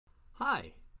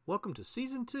Hi, welcome to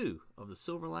Season 2 of the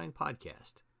Silverline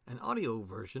Podcast, an audio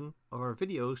version of our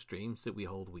video streams that we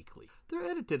hold weekly. They're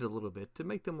edited a little bit to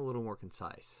make them a little more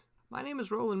concise. My name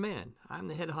is Roland Mann. I'm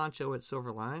the head honcho at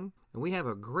Silverline, and we have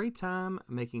a great time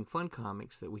making fun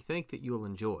comics that we think that you'll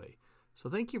enjoy. So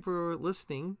thank you for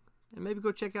listening, and maybe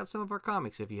go check out some of our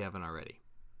comics if you haven't already.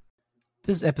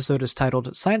 This episode is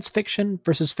titled Science Fiction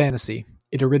vs. Fantasy.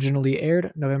 It originally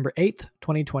aired November 8th,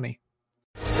 2020.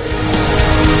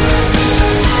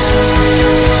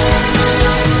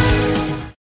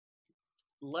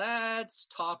 Let's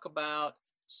talk about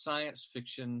science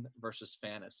fiction versus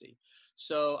fantasy.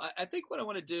 So I think what I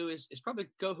want to do is probably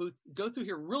go through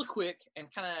here real quick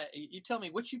and kind of you tell me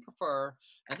which you prefer,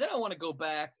 and then I want to go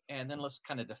back and then let's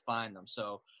kind of define them.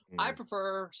 So I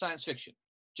prefer science fiction.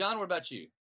 John, what about you?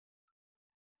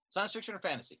 Science fiction or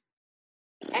fantasy?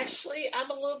 Actually, I'm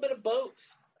a little bit of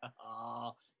both.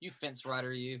 Oh, you fence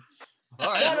rider, you. All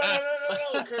right.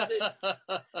 No. Because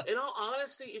in all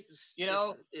honesty, if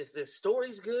the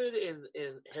story's good and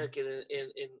heck, in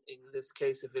this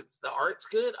case, if it's the art's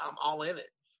good, I'm all in it.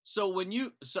 So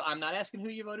I'm not asking who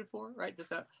you voted for, right?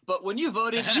 But when you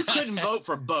voted, you couldn't vote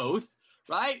for both,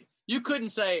 right? You couldn't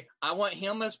say I want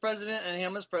him as president and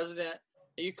him as president.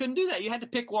 You couldn't do that. You had to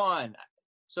pick one.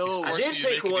 So I did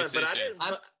pick one, but I didn't.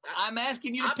 I'm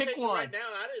asking you to pick one right now.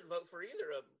 I didn't vote for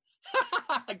either of them.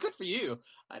 Good for you.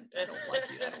 I don't like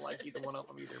you. I don't like either one of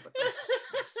them either. But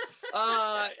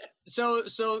so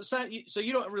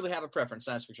you don't really have a preference,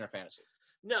 science fiction or fantasy?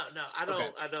 No, I don't. Okay.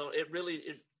 I don't.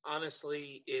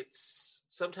 Honestly, it's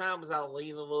sometimes I'll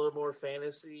lean a little more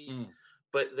fantasy,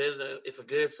 but then if a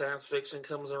good science fiction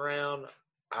comes around,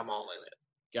 I'm all in it.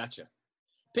 Gotcha.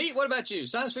 Pete, what about you?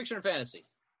 Science fiction or fantasy?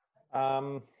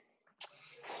 I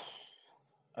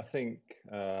think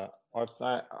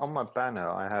on my banner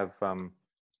I have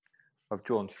I've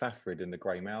drawn Fafhrd in the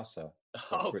Grey Mouser.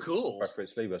 Oh, cool! By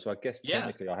Fritz Leiber. So I guess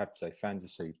technically I have to say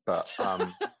fantasy, but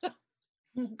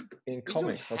in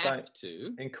comics I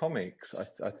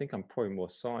think I'm probably more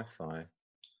sci-fi.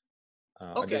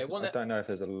 Okay, I don't know if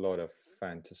there's a lot of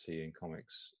fantasy in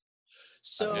comics.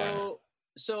 So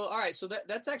all right, so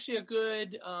that's actually a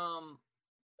good.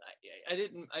 I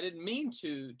didn't mean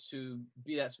to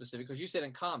be that specific because you said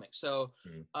in comics. So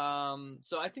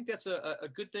so I think that's a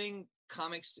good thing.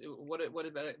 Comics, what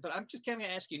about it? But I'm just kind of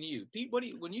asking you, Pete. What do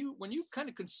you when you kind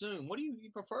of consume? What do you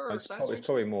prefer? It's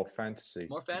probably more fantasy.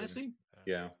 More fantasy?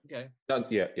 Yeah. Okay.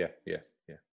 Yeah.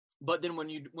 But then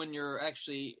when you're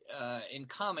actually in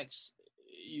comics,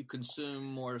 you consume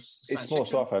more science it's more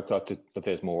fiction? sci-fi, but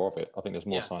there's more of it. I think there's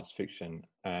more science fiction,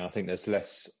 and I think there's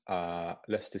less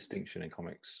distinction in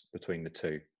comics between the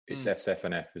two. It's SF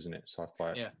and F, isn't it?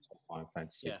 Sci-fi, sci-fi and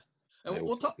fantasy. Yeah, and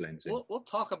we'll talk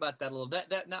about that a little.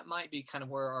 That might be kind of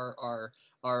where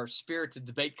our spirited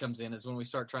debate comes in, is when we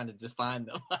start trying to define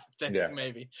them. I think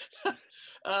maybe.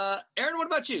 Aaron, what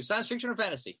about you? Science fiction or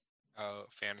fantasy?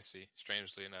 Fantasy,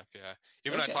 strangely enough, yeah.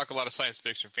 Even though I talk a lot of science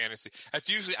fiction, fantasy.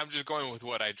 I'm just going with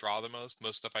what I draw the most.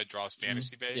 Most stuff I draw is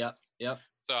fantasy based. Yep.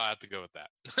 So I have to go with that.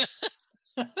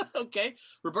 Okay.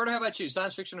 Roberta, how about you?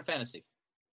 Science fiction or fantasy?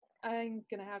 I'm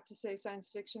going to have to say science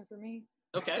fiction for me.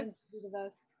 Okay. Tends to be the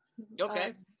best.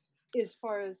 Okay. As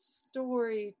far as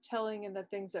storytelling and the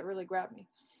things that really grab me.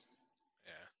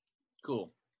 Yeah.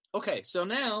 Cool. Okay, so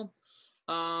now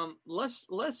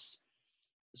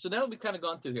so now that we've kind of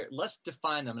gone through here, let's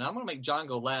define them. And I'm going to make John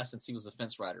go last since he was the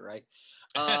fence rider, right?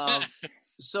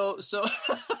 So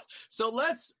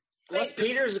let's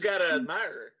Peter's got an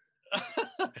admirer.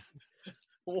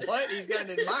 What? He's got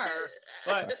an admirer?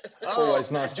 What?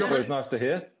 Always nice to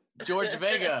hear. George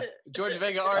Vega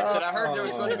Art said, I heard there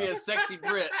was going to be a sexy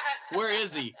Brit. Where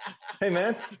is he? Hey,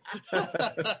 man.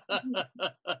 Yeah,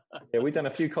 we've done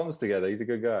a few cons together. He's a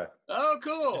good guy. Oh,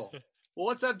 cool. Well,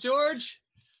 what's up, George?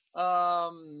 I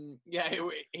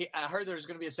heard there's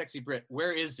going to be a sexy Brit.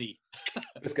 Where is he?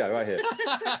 This guy right here.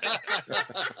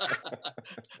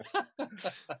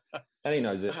 And he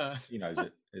knows it.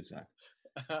 It's right.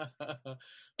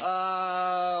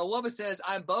 Wubba says,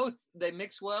 I'm both. They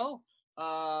mix well.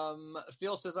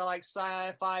 Phil says, I like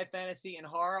sci-fi, fantasy, and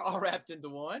horror all wrapped into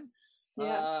one.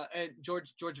 Yeah. And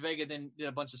George Vega then did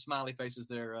a bunch of smiley faces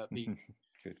there, Pete.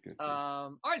 Good.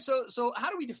 All right, so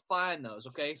how do we define those?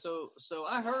 Okay, so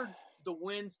I heard the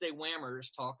Wednesday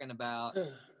Whammers talking about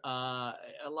a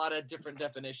lot of different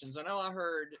definitions. I know I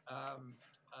heard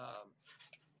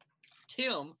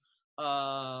Tim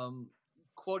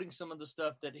quoting some of the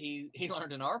stuff that he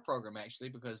learned in our program, actually,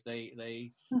 because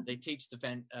they teach the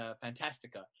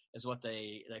Fantastica is what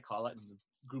they call it, and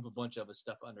group a bunch of us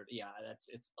stuff under. Yeah,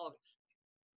 it's all.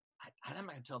 I'm not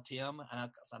going to tell Tim,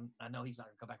 because I know he's not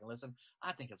going to come back and listen.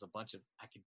 I think it's a bunch of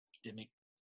academic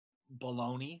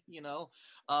baloney,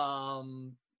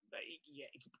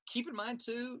 Keep in mind,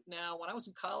 too, now, when I was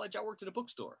in college, I worked at a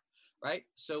bookstore, right?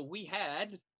 So we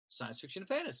had science fiction and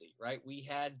fantasy, right? We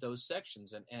had those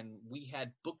sections, and we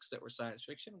had books that were science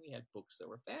fiction. We had books that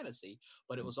were fantasy,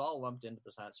 but it was all lumped into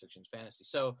the science fiction and fantasy.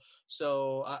 So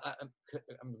I'm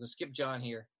going to skip John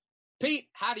here. Pete,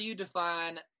 how do you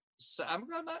define? I'm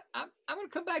going to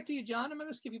come back to you, John. I'm going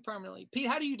to skip you permanently. Pete,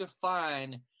 how do you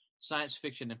define science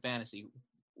fiction and fantasy?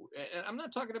 And I'm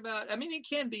not talking about, it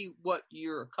can be what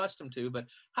you're accustomed to, but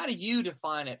how do you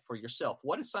define it for yourself?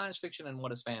 What is science fiction and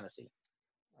what is fantasy?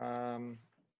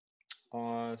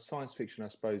 Science fiction, I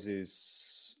suppose,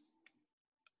 is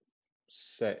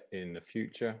set in the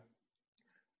future.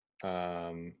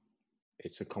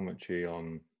 It's a commentary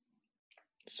on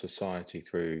society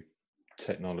through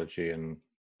technology and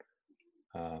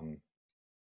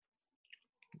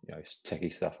it's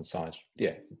techie stuff and science.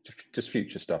 Yeah, just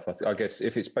future stuff. I guess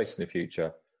if it's based in the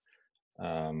future,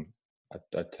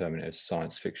 I'd term it as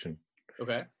science fiction.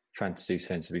 Okay. Fantasy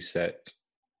tends to be set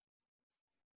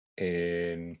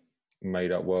in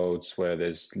made-up worlds where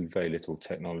there's very little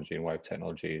technology and way of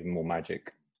technology, more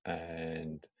magic,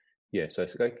 and so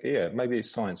it's like maybe it's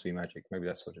science v magic. Maybe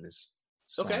that's what it is.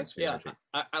 Science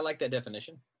I like that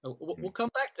definition. We'll come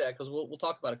back to that because we'll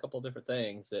talk about a couple of different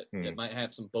things that might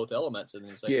have some both elements and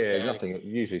then nothing.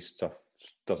 Usually stuff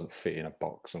doesn't fit in a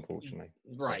box, unfortunately.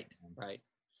 Right.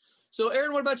 So,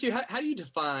 Aaron, what about you? How do you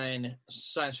define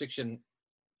science fiction,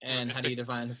 and how do you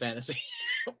define fantasy?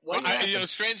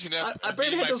 Strange enough, I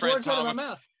barely had those words out of my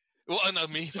mouth. Well, no,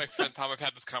 me and my friend Tom have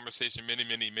had this conversation many a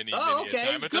time.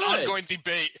 It's good. an ongoing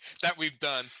debate that we've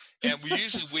done, and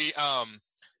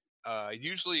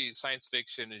usually science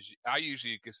fiction I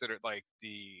usually consider it like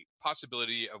the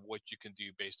possibility of what you can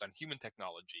do based on human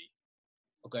technology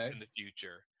in the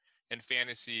future. And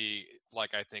fantasy,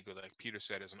 like I think like Peter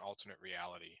said, is an alternate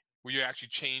reality where you're actually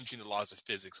changing the laws of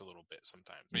physics a little bit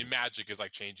sometimes. Magic is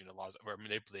like changing the laws or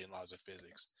manipulating laws of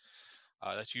physics.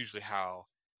 That's usually how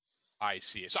I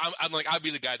see it. So I'd be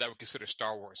the guy that would consider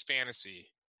Star Wars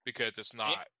fantasy because it's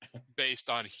not based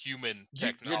on human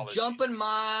technology.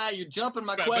 You're jumping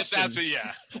my questions.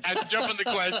 I'm jumping the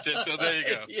question. So there you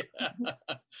go.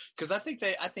 Because I think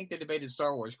they debated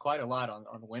Star Wars quite a lot on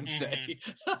Wednesday,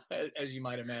 as you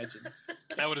might imagine.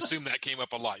 I would assume that came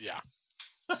up a lot. Yeah.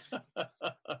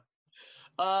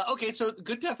 Okay, so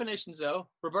good definitions though.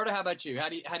 Roberta, how about you? How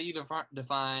do you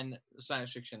define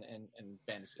science fiction and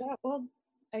fantasy? Yeah, well,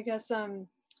 I guess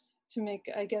to make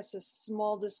a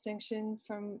small distinction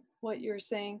from what you're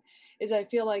saying is I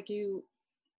feel like you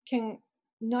can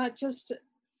not just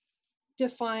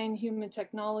define human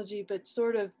technology, but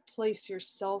sort of place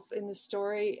yourself in the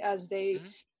story as they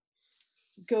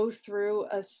go through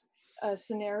a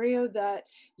scenario that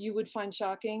you would find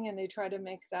shocking, and they try to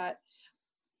make that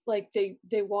like they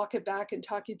walk it back and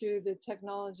talk you through the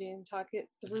technology and talk it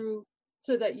through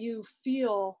so that you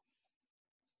feel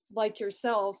like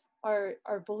yourself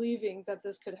are believing that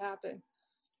this could happen.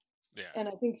 Yeah. And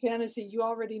I think fantasy, you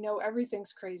already know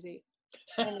everything's crazy.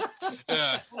 And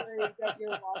that you're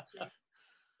watching,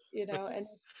 and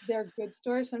they're good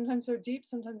stories. Sometimes they're deep,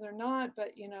 sometimes they're not,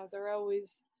 but they're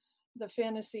always, the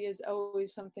fantasy is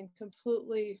always something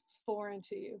completely foreign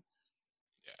to you.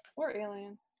 Yeah. Or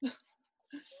alien.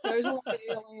 There's a lot of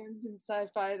aliens in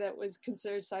sci-fi that was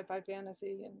considered sci-fi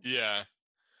fantasy.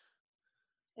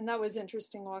 And that was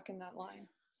interesting walking that line.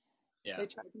 Yeah. They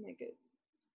tried to make it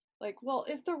like, well,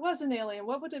 if there was an alien,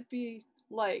 what would it be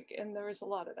like? And there was a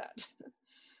lot of that.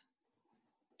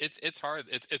 It's hard.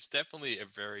 It's definitely a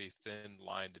very thin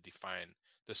line to define.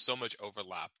 There's so much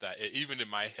overlap that even in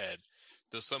my head,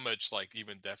 there's so much like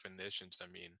even definitions. I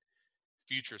mean,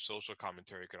 future social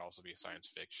commentary could also be science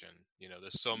fiction.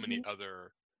 There's so many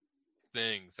other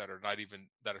things that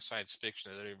are science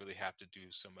fiction that don't really have to do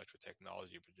so much with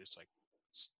technology, but just like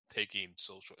taking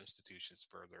social institutions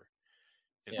further.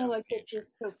 Like the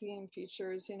dystopian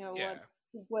features,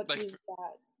 what like, is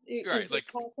that? Is it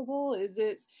possible?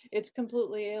 It's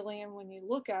completely alien when you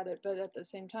look at it, but at the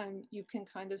same time, you can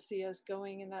kind of see us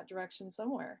going in that direction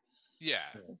somewhere. Yeah.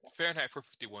 Fahrenheit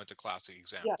 451 is a classic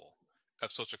example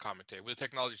of social commentary. Where the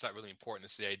technology is not really important.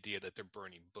 It's the idea that they're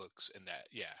burning books and that,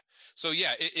 So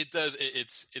it does.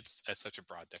 It's such a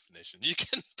broad definition. You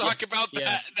can talk about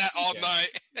that all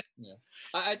night.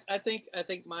 I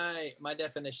think my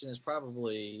definition is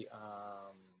probably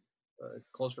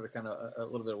closer to kind of a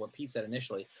little bit of what Pete said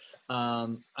initially.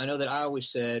 I know that I always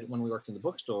said when we worked in the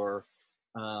bookstore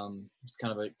It's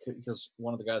kind of because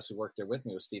one of the guys who worked there with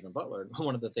me was Stephen Butler.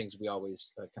 One of the things we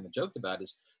always kind of joked about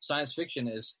is science fiction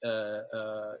is,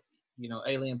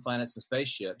 alien planets and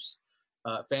spaceships.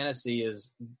 Fantasy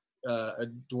is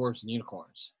dwarves and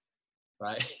unicorns,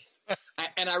 right?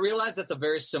 And I realize that's a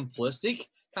very simplistic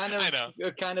kind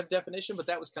of definition, but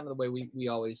that was kind of the way we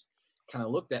always kind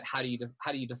of looked at how do you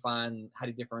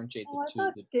differentiate the two. I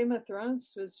thought Game of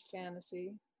Thrones was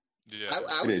fantasy. Yeah,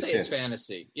 I would say it's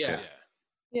fantasy.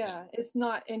 Yeah, it's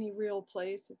not any real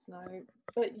place. It's not,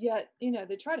 but yet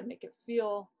they try to make it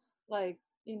feel like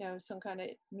some kind of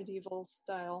medieval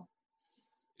style.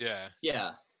 Yeah.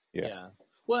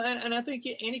 Well, and I think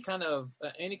any kind of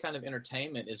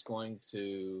entertainment is going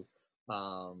to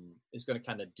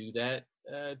kind of do that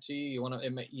to you. You want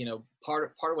to,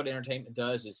 part of what entertainment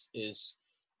does is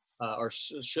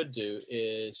should do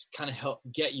is kind of help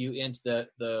get you into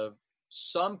the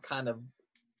some kind of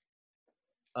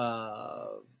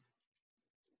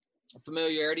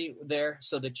familiarity there,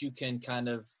 so that you can kind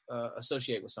of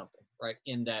associate with something, right,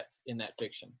 in that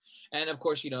fiction. And of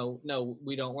course, no,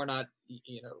 we're not,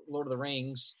 Lord of the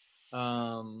Rings.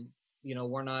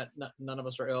 We're not, none of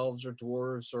us are elves or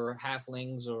dwarves or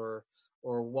halflings or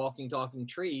walking, talking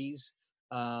trees.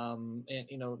 And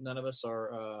none of us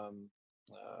are.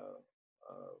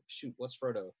 What's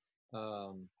Frodo?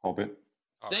 Hobbit.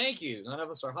 Thank you. None of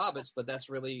us are hobbits, but that's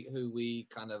really who we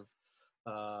kind of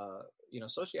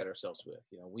associate ourselves with.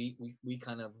 We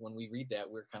kind of, when we read that,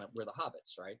 we're the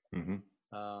hobbits, right? Mm-hmm.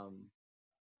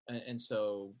 And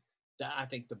so I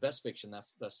think the best fiction,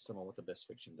 that's some of what the best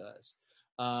fiction does.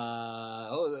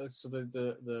 So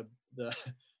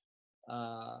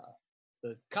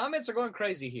the comments are going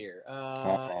crazy here.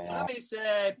 Tommy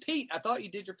said, Pete, I thought you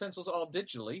did your pencils all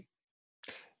digitally.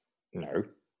 No.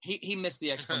 He missed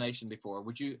the explanation before.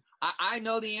 Would you? I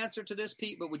know the answer to this,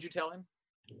 Pete, but would you tell him?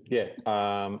 Yeah,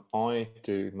 I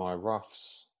do my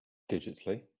roughs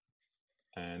digitally,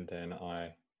 and then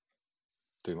I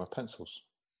do my pencils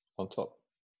on top.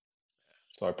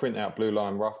 So I print out blue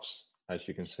line roughs, as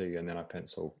you can see, and then I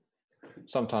pencil.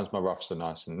 Sometimes my roughs are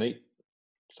nice and neat.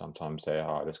 Sometimes they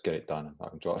are, let's get it done, and I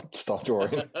can start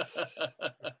drawing.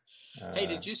 Hey,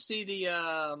 did you see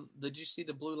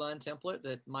the blue line template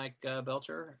that Mike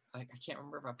Belcher? I can't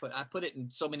remember if I put it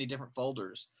in so many different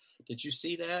folders. Did you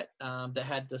see that? That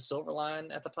had the silver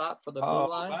line at the top for the blue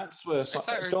line. That's where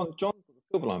John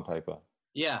silver line paper.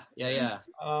 Yeah.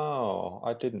 Oh,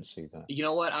 I didn't see that. You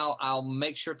know what? I'll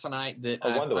make sure tonight that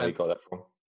I wonder where you got that from.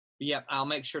 Yeah, I'll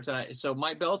make sure tonight. So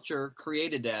Mike Belcher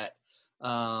created that.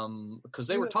 Because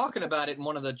they were talking about it in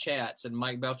one of the chats, and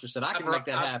Mike Belcher said, I can make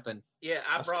that happen. Yeah,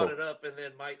 I brought it up, and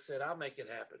then Mike said, I'll make it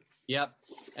happen. Yep.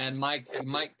 And Mike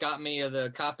got me the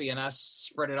copy, and I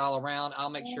spread it all around. I'll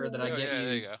make sure that I get you.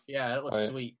 There you go. Yeah, it looks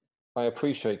sweet. I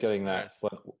appreciate getting that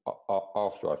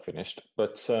after I finished,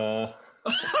 but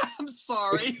I'm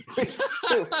sorry.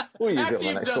 we'll use after it on the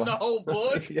you've next done one. the whole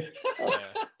book.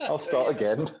 I'll start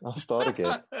again.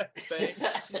 Thanks.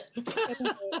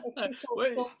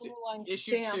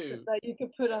 Issue 2 that you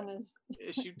could put on his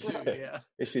issue 2. Yeah.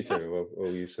 Issue 2.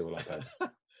 We'll use silver line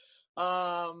paper.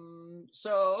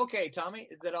 So okay, Tommy,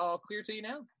 is that all clear to you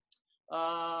now?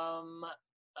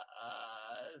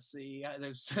 Let's see.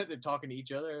 They're talking to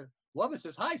each other. Wubba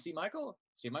says, hi, C. Michael.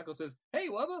 C. Michael says, hey,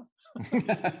 Wubba.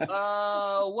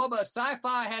 Wubba,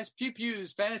 sci-fi has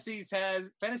pew-pews. Fantasy has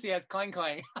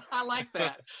clang-clang. I like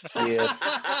that. Yeah.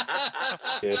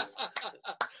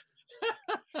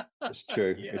 It's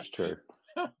true. Yeah. It's true.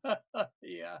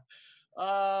 Yeah.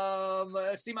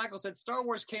 C. Michael said Star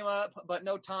Wars came up, but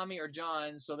no Tommy or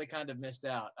John, so they kind of missed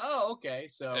out. Oh, okay.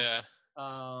 So yeah.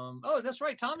 That's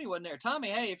right. Tommy wasn't there. Tommy,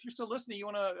 hey, if you're still listening, you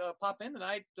want to pop in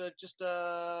tonight, just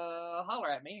holler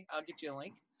at me. I'll get you a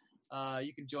link.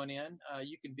 You can join in.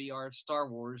 You can be our Star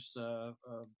Wars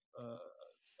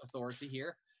authority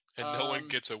here. And no one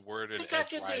gets a word in edgewise. I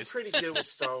think I can do pretty good with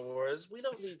Star Wars. We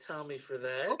don't need Tommy for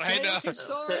that. Okay, I know. Okay,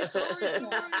 sorry.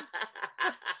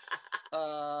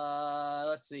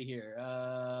 Let's see here.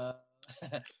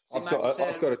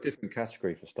 I've got a different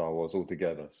category for Star Wars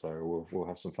altogether, so we'll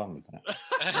have some fun with that.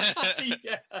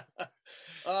 Yeah.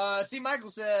 See, Michael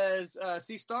says,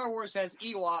 Star Wars has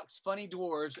Ewoks, funny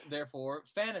dwarves, therefore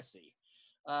fantasy.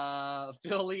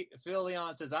 Phil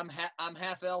Leon says, I'm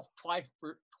half elf,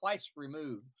 twice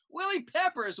removed. Willie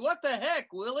Peppers, what the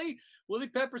heck, Willie? Willie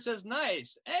Pepper says,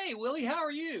 nice. Hey, Willie, how are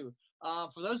you?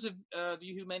 For those of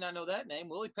you who may not know that name,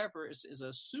 Willie Pepper is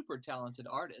a super talented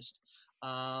artist.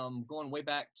 Going way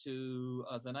back to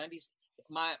the 90s.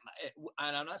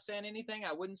 And I'm not saying anything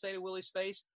I wouldn't say to Willie's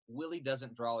face. Willie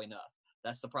doesn't draw enough.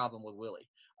 That's the problem with Willie.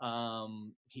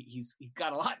 He's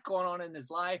got a lot going on in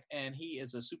his life, and he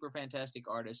is a super fantastic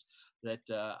artist that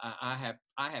I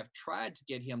have tried to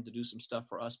get him to do some stuff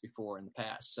for us before in the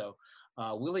past. So,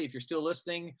 Willie, if you're still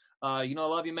listening, I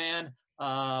love you, man.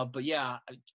 But yeah,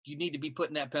 you need to be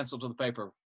putting that pencil to the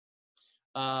paper.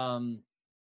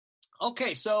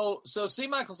 Okay, so C.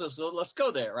 Michael says, so let's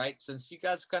go there, right? Since you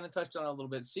guys kind of touched on it a little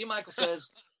bit. C. Michael says,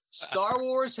 Star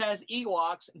Wars has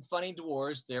Ewoks and funny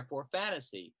dwarves, therefore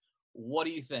fantasy. What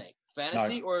do you think?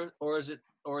 Fantasy or is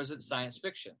it science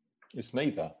fiction? It's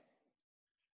neither.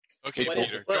 Okay,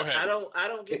 Peter, go ahead. I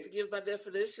don't get to give my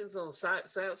definitions on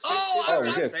science fiction.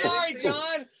 I'm sorry,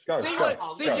 John.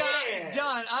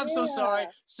 John, I'm so sorry.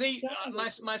 See,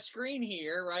 my screen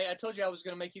here, right? I told you I was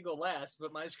going to make you go last,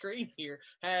 but my screen here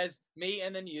has me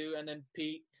and then you and then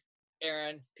Pete,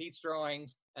 Aaron, Pete's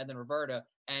drawings, and then Roberta.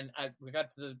 And when I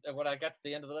got to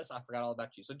the end of the list, I forgot all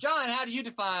about you. So, John, how do you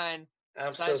define?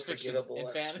 I'm so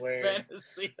forgettable, I swear.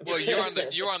 Fantasy? Well,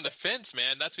 you're on the fence,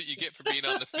 man. That's what you get for being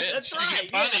on the fence. That's right, you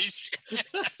get punished.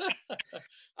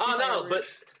 Oh no, but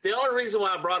the only reason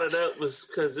why I brought it up was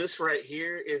because this right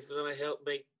here is going to help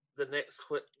make the next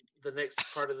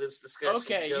part of this discussion.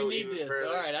 Okay, go you need even this. further.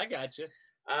 All right, I got you.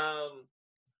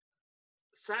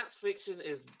 Science fiction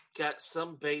is got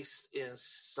some based in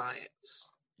science,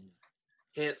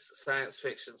 hence science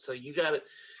fiction. So you got it.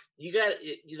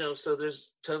 So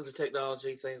there's tons of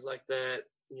technology, things like that,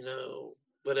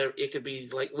 whatever. It could be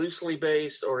like loosely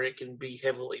based or it can be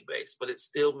heavily based, but it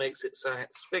still makes it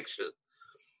science fiction.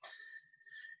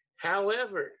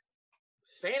 However,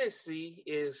 fantasy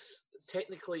is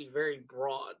technically very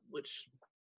broad, which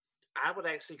I would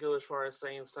actually go as far as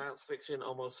saying science fiction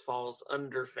almost falls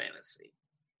under fantasy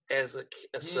as a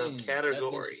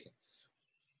subcategory.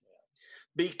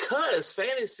 Because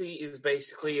fantasy is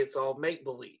basically, it's all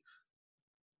make-believe.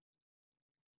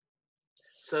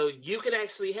 So you can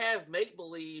actually have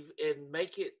make-believe and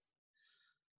make it,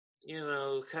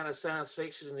 kind of science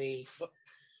fiction-y.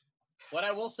 What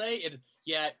I will say,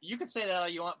 you can say that all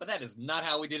you want, but that is not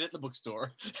how we did it in the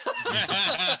bookstore.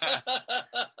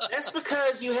 That's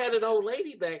because you had an old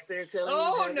lady back there telling you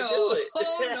how to do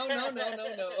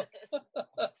it. No.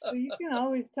 Well, you can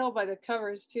always tell by the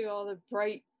covers, too, all the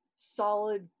bright,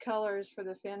 solid colors for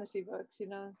the fantasy books,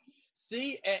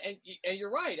 See, and you're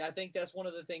right. I think that's one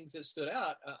of the things that stood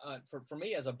out for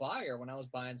me as a buyer when I was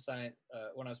buying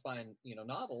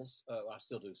novels. I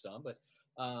still do some, but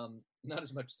not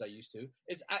as much as I used to.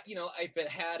 Is if it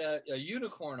had a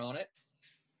unicorn on it,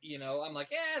 I'm like,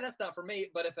 yeah, that's not for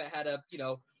me. But if it had a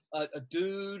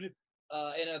dude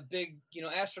and a big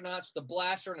astronauts with a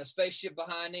blaster and a spaceship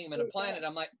behind him and a planet,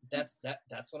 I'm like, that's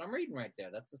what I'm reading right there.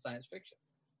 That's the science fiction.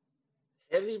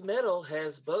 Heavy metal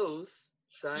has both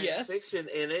science fiction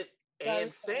in it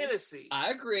and fantasy.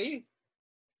 I agree.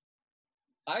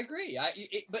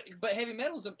 But Heavy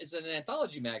Metal is an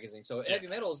anthology magazine, so Heavy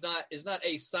Metal is not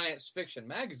a science fiction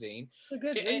magazine. It's a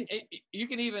good read. You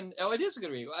can even it is a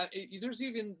good read. There's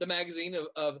even the magazine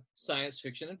of science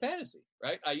fiction and fantasy,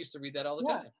 right? I used to read that all the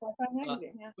time. Sci-fi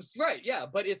magazine, Right, yeah,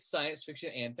 but it's science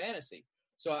fiction and fantasy.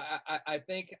 So I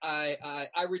think I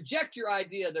reject your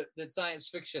idea that science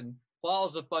fiction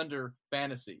falls up under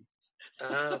fantasy.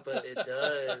 But it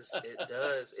does. It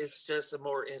does. It's just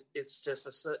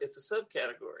it's a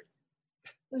subcategory.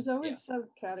 There's always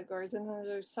subcategories, and then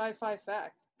there's sci-fi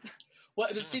fact. Well,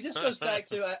 see, this goes back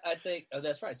to I think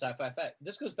that's right, sci-fi fact.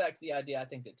 This goes back to the idea I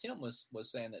think that Tim was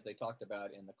saying that they talked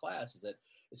about in the class, is that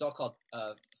it's all called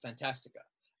Fantastica,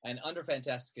 and under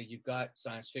Fantastica you've got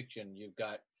science fiction, you've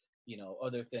got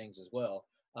other things as well.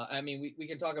 We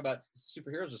can talk about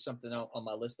superheroes or something on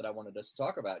my list that I wanted us to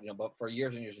talk about, but for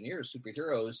years and years and years,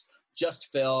 superheroes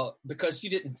just fell because you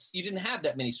didn't have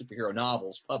that many superhero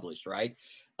novels published, right?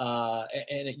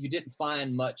 And you didn't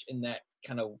find much in that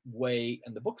kind of way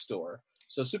in the bookstore.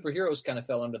 So superheroes kind of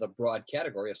fell under the broad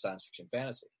category of science fiction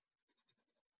fantasy.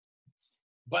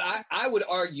 But I would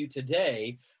argue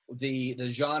today the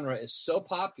genre is so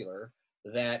popular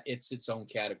that it's its own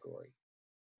category.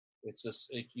 It's just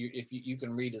if you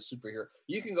can read a superhero,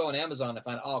 you can go on Amazon and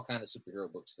find all kind of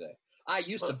superhero books today. I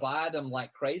used to buy them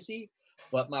like crazy,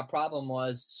 but my problem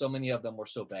was so many of them were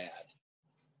so bad.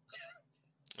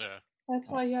 Yeah, that's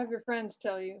why you have your friends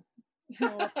tell you.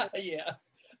 Yeah.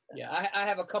 I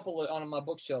have a couple on my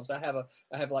bookshelves. I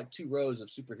have like 2 rows of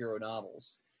superhero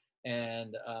novels,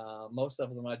 and most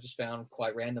of them I just found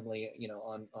quite randomly,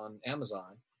 on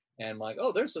Amazon. And I'm like,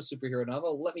 oh, there's a superhero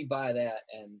novel. Let me buy that.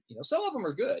 And, some of them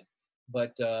are good,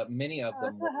 but many of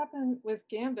them. That's what happened with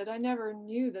Gambit. I never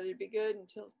knew that it'd be good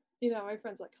until my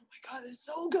friend's like, "Oh my god, it's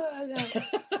so good."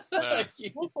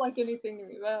 It looks like anything to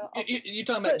me. Well, You're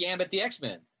talking about Gambit the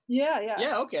X-Men. Yeah.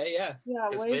 Yeah. Okay. Yeah.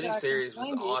 His miniseries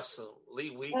was awesome. Lee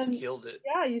Weeks killed it.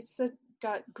 Yeah, you said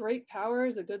got great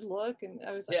powers, a good look, and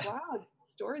I was like, wow, the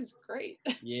story's great.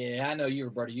 Yeah, I know you,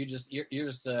 Roberta. You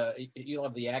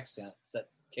love the accent. It's that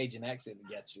Cajun accent that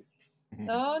gets you.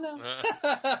 No.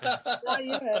 Not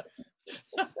yet.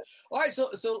 All right, so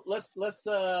let's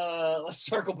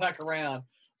circle back around.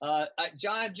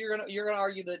 John, you're gonna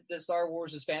argue that Star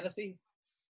Wars is fantasy?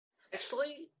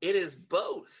 Actually, it is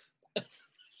both.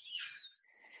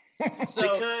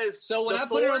 So when I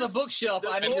put it on the bookshelf,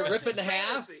 I need to rip it in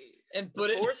half and put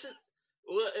it.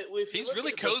 He's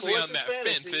really cozy on that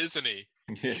fence, isn't he?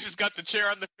 He's just got the chair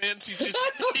on the fence. He's just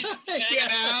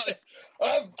hanging out.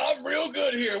 I'm real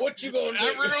good here. What you gonna do?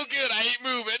 I'm real good. I ain't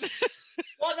moving.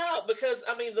 Well, no, because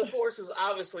the Force is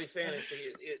obviously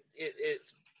fantasy.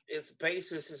 Its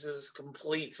basis is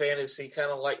complete fantasy,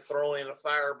 kind of like throwing a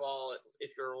fireball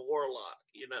if you're a warlock,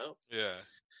 Yeah.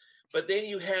 But then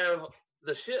you have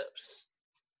the ships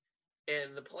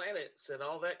and the planets and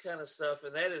all that kind of stuff,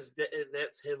 and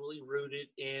that's heavily rooted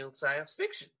in science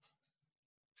fiction.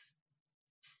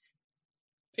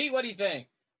 Pete, what do you think?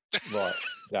 Right.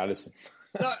 Now listen.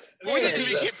 I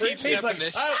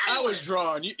was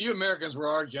drawing. You Americans were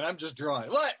arguing. I'm just drawing.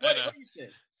 What do you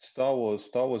think? Star Wars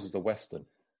is the Western.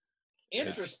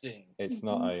 Interesting. It's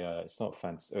not it's not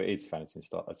fantasy. It's fantasy and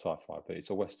sci-fi, but it's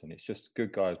a Western. It's just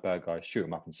good guys, bad guys, shoot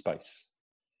them up in space.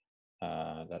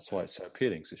 That's why it's so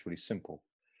appealing, because it's really simple.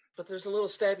 But there's a little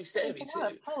stabby too.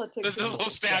 There's a little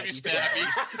stabby.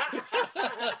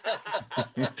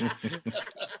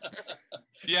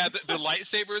 Yeah, the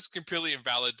lightsabers can purely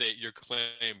invalidate your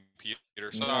claim,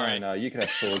 Peter. Sorry. No, you could have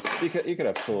swords. You could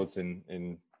have swords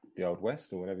in the Old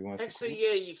West or whatever you want. Actually,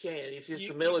 yeah, you can if it's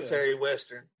a military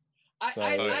Western.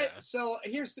 So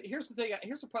here's the thing.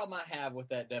 Here's the problem I have with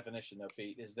that definition, though,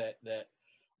 Pete, is that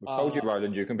we told you,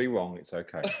 Roland, you can be wrong. It's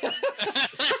okay.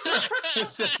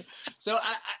 So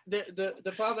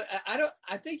the problem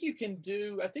I think you can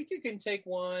take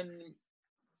one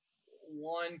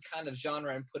kind of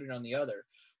genre and put it on the other.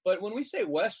 But when we say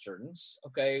Westerns,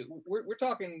 okay, we're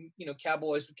talking,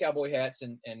 cowboys with cowboy hats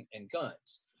and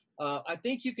guns. I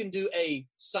think you can do a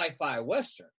sci-fi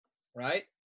Western, right?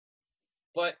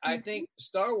 But I think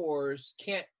Star Wars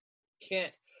can't.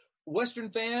 Western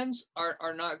fans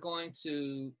are not going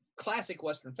to, classic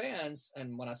Western fans,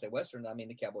 and when I say Western, I mean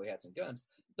the cowboy hats and guns.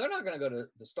 They're not going to go to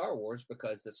the Star Wars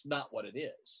because that's not what it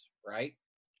is, right?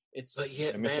 But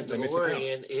yet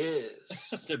Mandalorian is.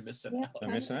 They're missing out. They're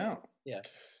missing out. Yeah.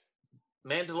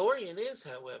 Mandalorian is,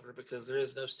 however, because there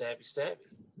is no stabby.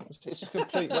 It's a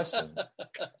complete Western.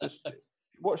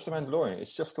 Watch the Mandalorian.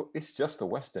 It's just a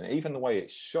Western. Even the way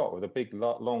it's shot with a big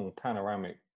long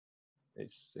panoramic.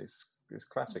 It's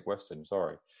classic Western.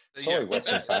 Sorry,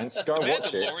 Western fans, go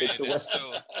watch it. It's a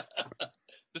Western.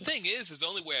 The thing is the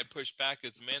only way I'd push back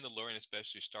is Mandalorian,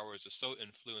 especially Star Wars, is so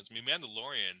influenced. I mean,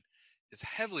 Mandalorian is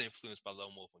heavily influenced by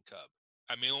Lone Wolf and Cub.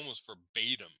 I mean, almost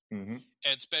verbatim. Mm-hmm.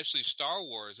 And especially Star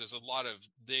Wars, there's a lot of,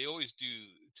 they always do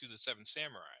to the Seven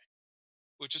Samurai,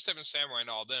 which is Seven Samurai and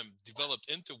all them developed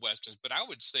into Westerns, but I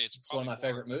would say it's one of my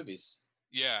favorite movies.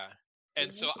 Yeah.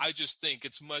 And so I just think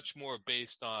it's much more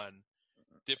based on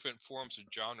different forms of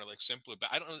genre, like simpler, but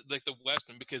I don't like the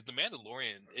Western, because the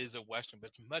Mandalorian is a Western, but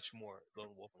it's much more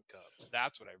Lone Wolf and Cub.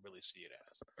 That's what I really see it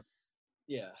as.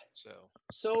 Yeah.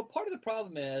 So part of the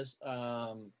problem is,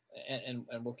 and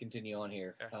we'll continue on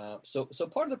here. So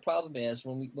part of the problem is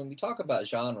when we talk about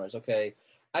genres. Okay,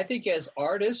 I think as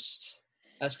artists,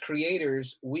 as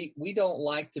creators, we don't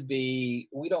like to be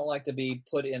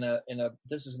put in a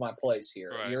this is my place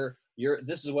here. Right.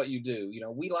 This is what you do.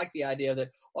 We like the idea that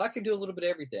I can do a little bit of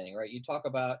everything, right? You talk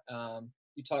about well,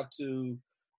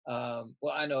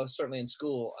 I know certainly in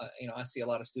school, I see a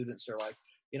lot of students are like,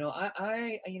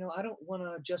 I don't want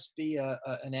to just be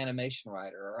an animation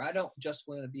writer, or I don't just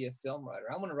want to be a film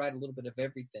writer. I want to write a little bit of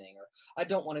everything, or I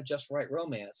don't want to just write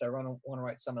romance. I want to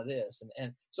write some of this,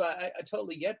 and so I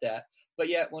totally get that. But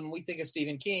yet, when we think of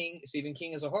Stephen King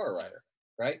is a horror writer,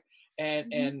 right?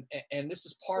 And this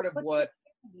is part of what.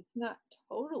 It's not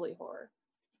totally horror.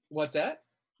 What's that?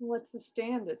 What's the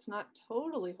stand? It's not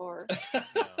totally horror.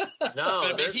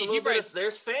 No,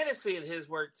 there's fantasy in his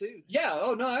work too. Yeah.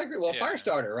 Oh no, I agree. Well, yeah.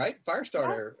 Firestarter, right?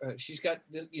 Firestarter. She's got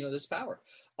this power.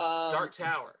 Dark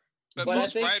Tower. But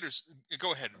most writers.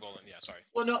 Go ahead, Roland. Yeah, sorry.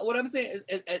 Well, no. What I'm saying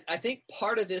is, I think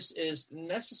part of this is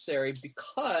necessary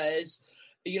because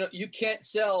you can't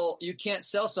sell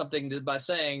something by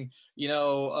saying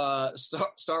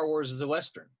Star Wars is a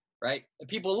Western. right?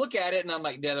 People look at it, and I'm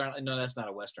like, no, that's not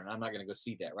a Western. I'm not going to go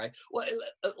see that, right? Well,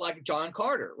 like John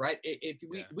Carter, right? If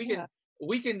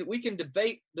we can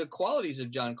debate the qualities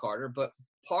of John Carter, but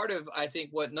part of, I think,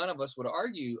 what none of us would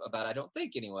argue about, I don't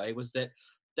think anyway, was that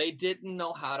they didn't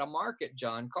know how to market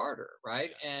John Carter,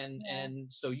 right? And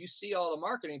so you see all the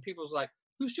marketing, people's like,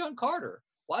 who's John Carter?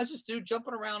 Why is this dude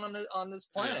jumping around on this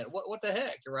planet? What the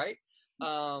heck, right?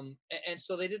 And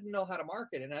so they didn't know how to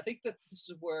market. And I think that this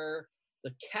is where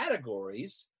the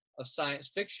categories of science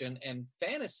fiction and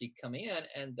fantasy come in,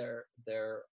 and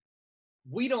they're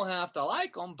we don't have to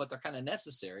like them, but they're kind of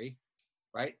necessary,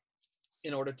 right,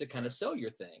 in order to kind of sell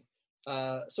your thing.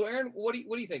 So Aaron, what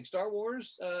do you think? Star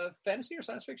Wars, fantasy or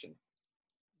science fiction?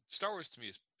 Star Wars to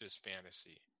me is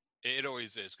fantasy. It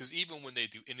always is, because even when they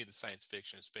do any of the science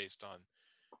fiction, it's based on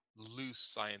loose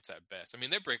science at best. I mean,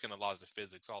 they're breaking the laws of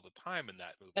physics all the time in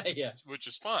that movie, which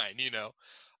is fine,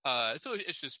 so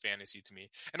it's just fantasy to me.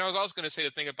 And I was also going to say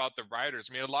the thing about the writers.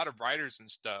 I mean, a lot of writers and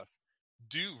stuff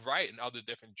do write in other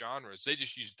different genres. They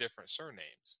just use different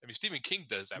surnames. I mean, Stephen King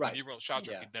does that. When he wrote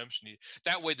Shawshank Redemption,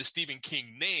 that way the Stephen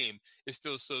King name is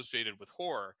still associated with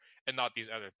horror and not these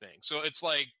other things. So it's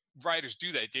like writers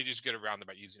do that. They just get around it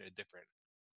by using a different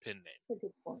pen name. That's a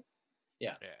good point.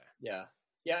 Yeah.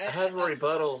 I have a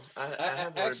rebuttal.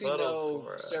 I actually know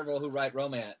several who write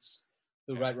romance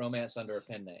under a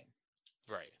pen name.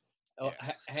 Right. Oh,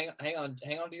 hang on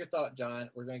to your thought,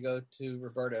 John. We're going to go to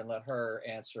Roberta and let her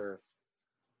answer.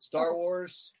 Star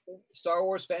Wars,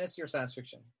 fantasy or science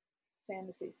fiction?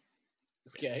 Fantasy.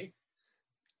 Okay.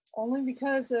 Only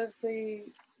because of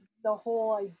the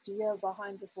whole idea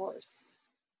behind the Force.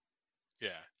 Yeah.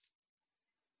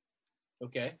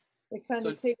 Okay. It kind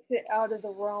of takes it out of the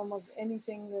realm of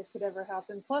anything that could ever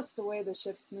happen. Plus, the way the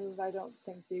ships move, I don't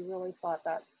think they really thought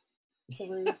that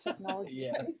through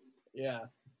technology. Yeah.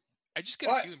 I just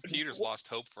get a feeling Peter's lost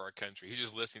hope for our country. He's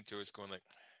just listening to us going like,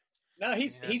 no,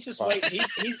 he's just waiting.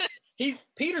 He's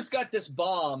Peter's got this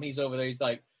bomb. He's over there. He's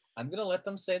like, I'm going to let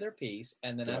them say their piece,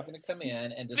 and then I'm going to come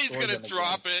in and destroy them. He's going to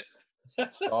drop it.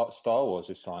 Star Wars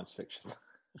is science fiction.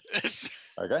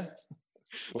 Okay.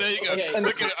 There you go. Okay.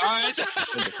 Look at eyes.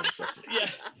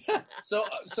 Yeah. So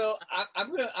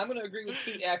I'm gonna agree with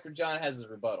Pete after John has his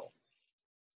rebuttal.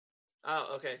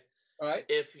 Oh, okay. All right.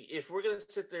 If we're gonna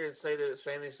sit there and say that it's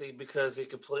fantasy because it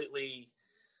completely,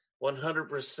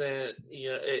 100%,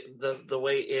 the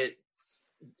way it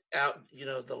out,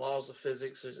 the laws of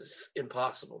physics is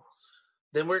impossible,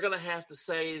 then we're gonna have to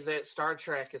say that Star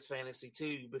Trek is fantasy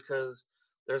too, because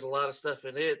there's a lot of stuff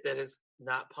in it that is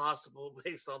not possible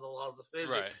based on the laws of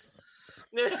physics.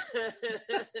 Right.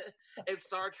 And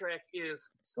Star Trek is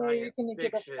science fiction.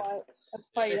 Get a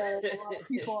fight out of a lot of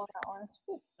people on that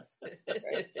one.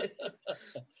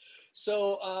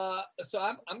 So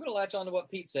I'm going to latch on to what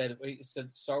Pete said. He said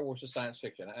Star Wars is science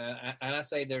fiction, and I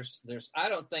say there's I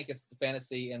don't think it's the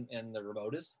fantasy in the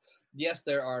remotest. Yes,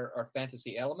 there are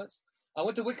fantasy elements. I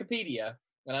went to Wikipedia.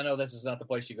 And I know this is not the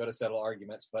place you go to settle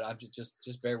arguments, but I'm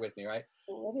just bear with me, right?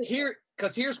 Here's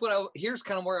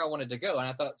kind of where I wanted to go, and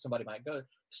I thought somebody might go.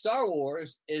 Star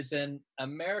Wars is an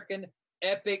American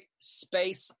epic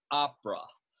space opera.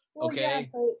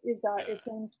 Okay,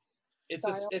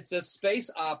 it's a space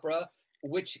opera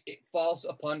which it falls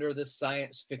up under the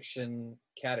science fiction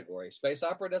category. Space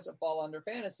opera doesn't fall under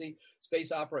fantasy.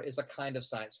 Space opera is a kind of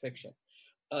science fiction.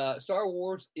 Star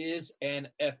Wars is an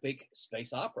epic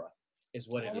space opera. Is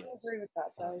what it is. I agree with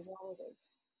that. That is all it is.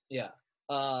 Yeah.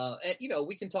 And,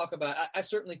 we can talk about, I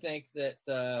certainly think that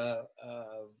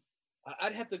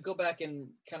I'd have to go back and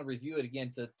kind of review it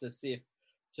again to see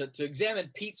if, to examine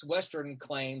Pete's Western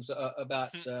claims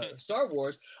about Star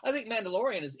Wars. I think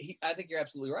Mandalorian I think you're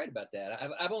absolutely right about that.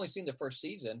 I've only seen the first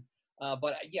season,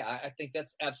 but I think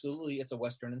that's absolutely, it's a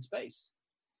Western in space.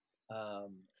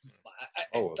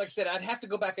 Like I said, I'd have to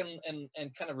go back and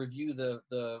kind of review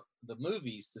the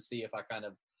movies to see if I kind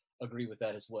of agree with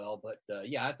that as well. But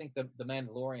I think the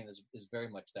Mandalorian is very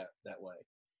much that way.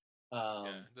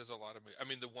 There's a lot of. I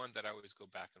mean, the one that I always go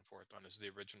back and forth on is the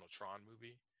original Tron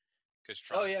movie, because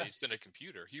Tron is based in a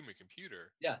human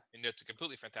computer. Yeah, and it's a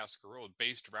completely fantastical world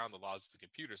based around the laws of the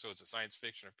computer. So it's a science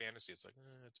fiction or fantasy. It's like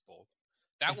it's both.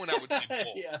 That one I would say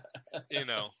both.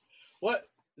 What?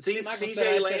 See,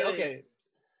 CJ Lanning, okay.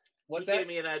 What's that? Gave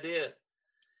me an idea.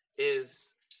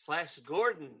 Is Flash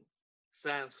Gordon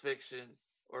science fiction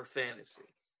or fantasy?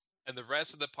 And the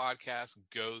rest of the podcast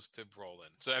goes to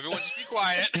Brolin. So everyone just be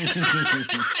quiet.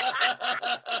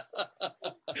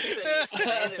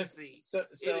 Fantasy. So it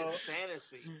is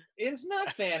fantasy. It's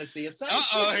not fantasy. It's science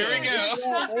fiction. Here we go.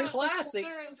 It's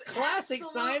classic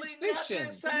science fiction.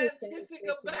 Nothing scientific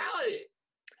about it.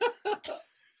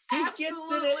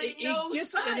 absolutely no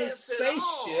science at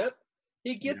all.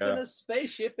 He gets in a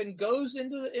spaceship and goes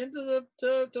into the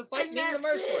to fight the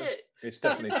mercenaries. It's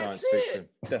definitely science fiction.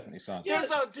 Definitely science fiction.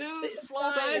 There's a dude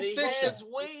flying and he has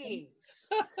wings.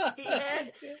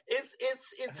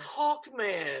 It's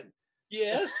Hawkman.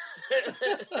 Yes.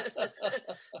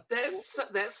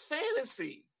 That's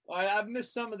fantasy. All right, I've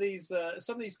missed some of these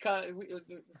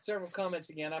several comments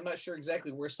again. I'm not sure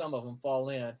exactly where some of them fall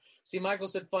in. See, Michael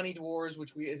said funny wars,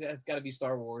 which it's got to be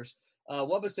Star Wars.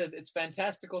 Wubba says it's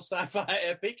fantastical sci-fi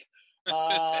epic.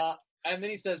 And then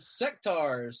he says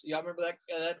Sectars. Y'all remember that?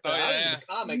 Was a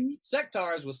comic.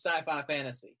 Sectars was sci-fi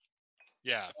fantasy.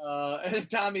 Yeah. And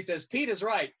Tommy says Pete is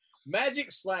right.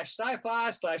 Magic /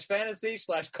 sci-fi / fantasy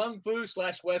 / kung fu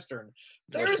 / western.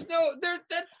 There's no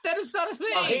that is not a thing.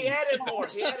 Oh, he added more.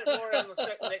 He added more in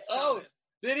the next comment.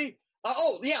 Did he?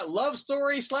 Love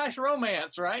story /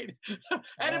 romance, right?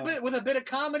 And a bit with a bit of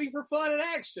comedy for fun and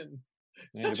action.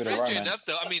 Strangely enough,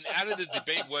 though, I mean, out of the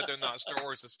debate whether or not Star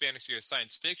Wars is fantasy or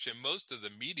science fiction, most of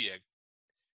the media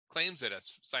claims it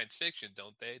as science fiction,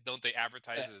 don't they? Don't they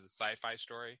advertise it as a sci-fi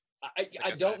story?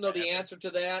 I don't know the answer to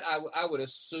that. I would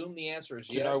assume the answer is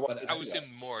yes, but I would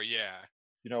assume more. Yeah.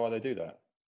 You know why they do that?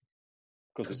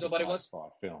 Because it's nobody a sci-fi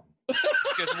film.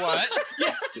 Because what?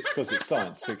 Yeah. It's because it's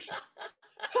science fiction.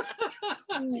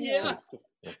 Yeah.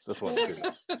 That's what they do.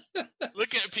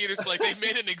 Look at Peter's like they've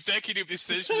made an executive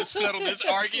decision to settle this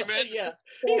argument. Yeah.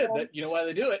 You know why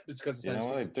they do it? It's because you know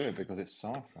why they do it? Because it's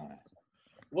sci-fi.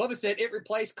 Wubba said it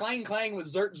replaced Clang Clang with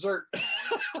Zert Zert.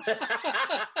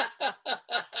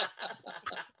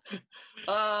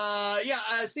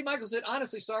 See, Michael said,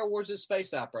 honestly, Star Wars is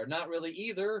space opera. Not really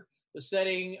either. The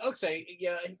setting, okay,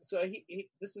 yeah. So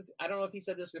this is, I don't know if he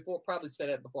said this before, probably said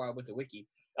it before I went to Wiki.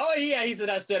 Oh, yeah, he said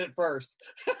I said it first.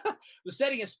 The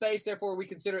setting is space, therefore we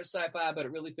consider it sci-fi, but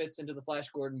it really fits into the Flash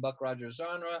Gordon, Buck Rogers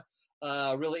genre,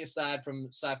 really aside from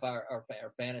sci-fi or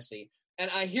fantasy.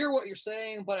 And I hear what you're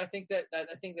saying, but I think that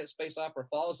space opera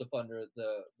falls up under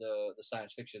the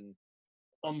science fiction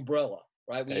umbrella,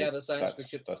 right? We have a science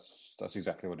fiction. That's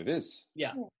exactly what it is.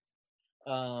 Yeah.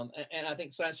 And I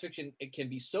think science fiction, it can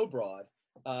be so broad.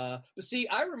 But see,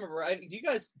 I remember, you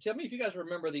guys tell me if you guys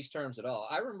remember these terms at all.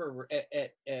 I remember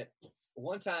at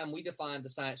one time we defined the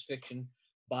science fiction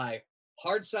by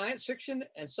hard science fiction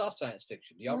and soft science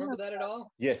fiction. Do y'all remember that at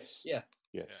all? Yes. Yeah.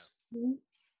 Yes. Mm-hmm.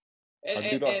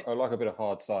 I like a bit of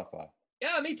hard sci-fi.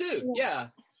 Yeah, me too. Yeah.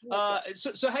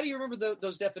 So how do you remember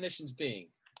those definitions being?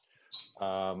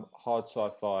 Hard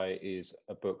sci-fi is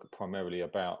a book primarily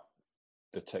about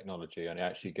the technology, and it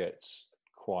actually gets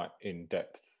quite in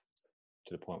depth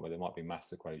to the point where there might be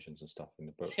maths equations and stuff in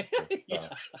the book.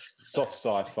 But, soft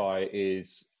sci-fi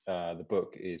is the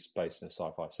book is based in a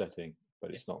sci-fi setting,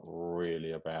 but it's not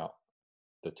really about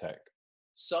the tech.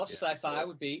 Soft sci-fi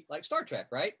would be like Star Trek,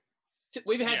 right?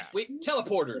 We've had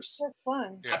teleporters. That's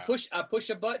fun. Yeah. I push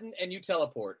a button and you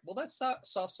teleport. Well, that's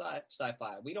soft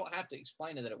sci-fi. We don't have to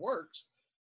explain it that it works.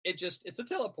 It's a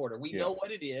teleporter. We know what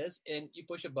it is, and you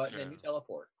push a button and you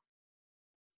teleport.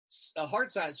 A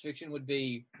hard science fiction would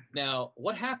be, now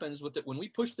what happens with it when we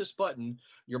push this button?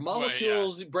 Your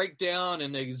molecules break down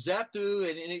and they zap through,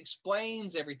 and it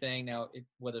explains everything. Now,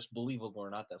 whether it's believable or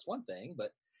not, that's one thing,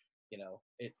 but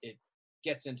it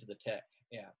gets into the tech.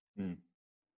 Yeah. Mm.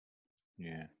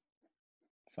 Yeah.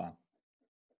 Fun.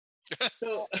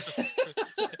 So,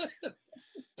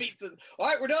 pizza. All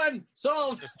right, we're done.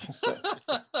 Solved.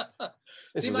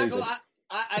 See, Michael,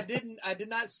 I did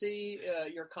not see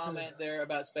your comment there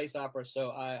about space opera, so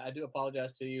I do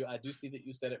apologize to you. I do see that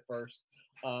you said it first.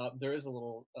 There is a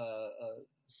little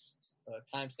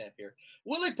timestamp here.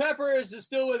 Willie Peppers is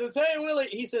still with us. Hey, Willie.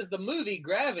 He says the movie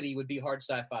Gravity would be hard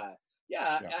sci-fi.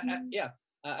 Yeah.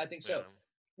 I think so.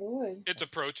 It's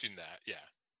approaching that.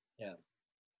 Yeah.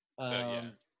 So,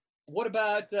 What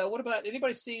about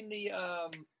anybody seen the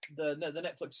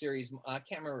Netflix series? I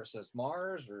can't remember if it says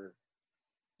Mars or.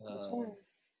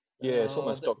 It's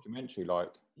almost documentary like.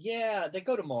 Yeah, they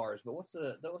go to Mars, but what's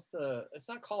the? It's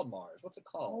not called Mars. What's it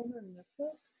called?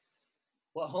 Netflix?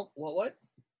 What?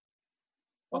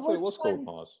 I thought it was called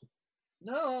Mars.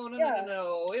 No.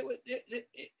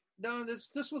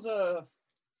 This was a.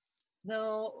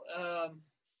 No,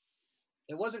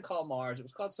 it wasn't called Mars. It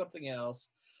was called something else.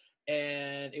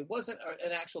 And it wasn't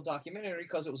an actual documentary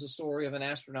because it was a story of an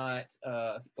astronaut,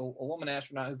 a woman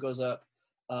astronaut who goes up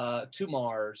to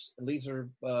Mars and leaves her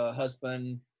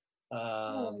husband.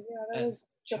 That was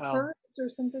the first or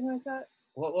something like that.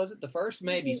 What was it? The first?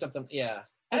 Maybe something. Yeah,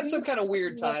 had some kind of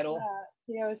weird title.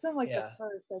 Yeah, it was something like the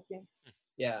first, I think.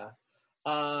 Yeah. It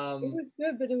was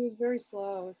good, but it was very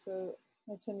slow, so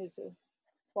I tended to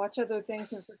watch other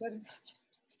things and forget about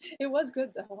it. It was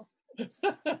good though.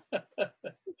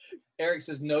 Eric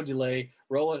says no delay.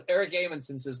 Eric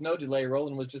Amundsen says no delay.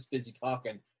 Roland was just busy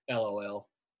talking. LOL.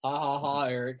 Ha ha ha.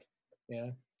 Eric.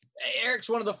 Yeah. Eric's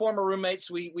one of the former roommates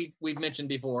we've mentioned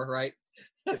before, right?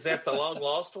 Is that the long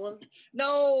lost one?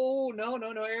 No.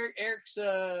 Eric's.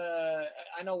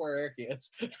 I know where Eric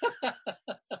is.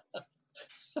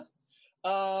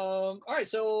 All right.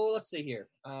 So let's see here.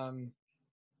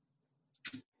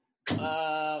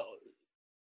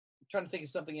 Trying to think of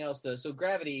something else though. So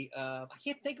Gravity, I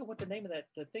can't think of what the name of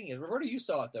the thing is. Roberta, you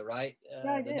saw it though, right?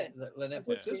 Yeah, I did. The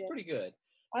Netflix. It was pretty good.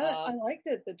 I liked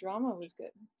it. The drama was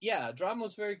good. Yeah, drama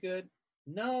was very good.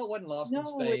 No, it wasn't Lost in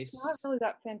Space. It's not really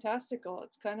that fantastical.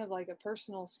 It's kind of like a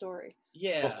personal story.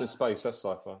 Yeah. Lost in Space, that's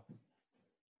sci-fi.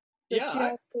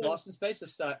 Yeah, Lost in Space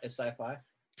is sci-fi.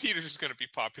 Peter's just going to be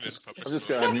popular. I'm just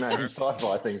going to name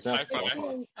sci-fi things.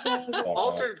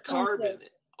 Altered Carbon.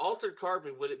 Altered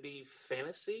Carbon, would it be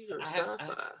fantasy or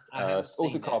sci-fi?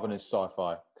 Altered Carbon is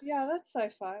sci-fi. Yeah, that's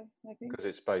sci-fi, I think. Because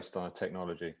it's based on a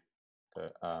technology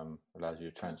that allows you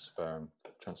to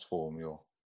transform your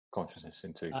consciousness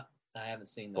into I haven't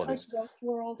seen that. bodies.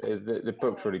 Westworld. The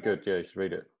book's really good. Yeah, you should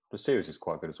read it. The series is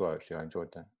quite good as well, actually. I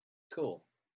enjoyed that. Cool.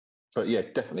 But yeah,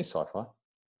 definitely sci-fi.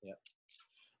 Yeah.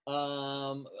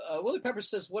 Willie Pepper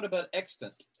says, what about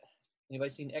Extant?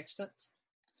 Anybody seen Extant?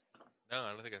 No,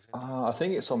 I don't think I've seen that. I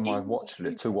think it's on my watch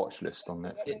list on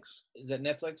Netflix. Is that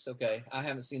Netflix? Okay. I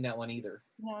haven't seen that one either.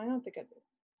 No, I don't think I did.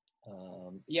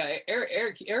 Yeah,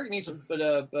 Eric needs to, but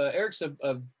Eric's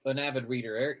an avid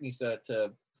reader. Eric needs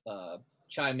to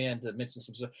chime in to mention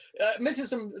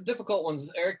some difficult ones,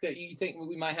 Eric, that you think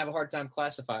we might have a hard time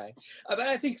classifying. But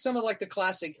I think some of like the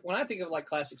classic, when I think of like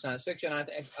classic science fiction, I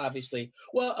think obviously,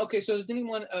 well, okay, so has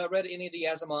anyone read any of the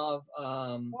Asimov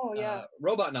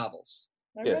robot novels?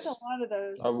 I read a lot of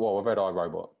those. Oh, well, I read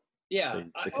iRobot. Yeah.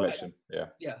 The collection. Yeah.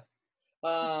 Yeah.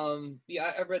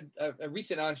 I read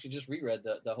recently. I actually just reread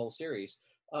the whole series.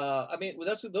 I mean,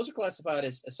 those are classified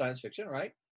as science fiction,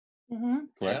 right? Mm-hmm.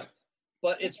 Correct. Yeah.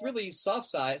 But it's really soft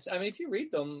science. I mean, if you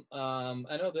read them,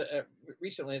 I know that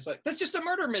recently it's like, that's just a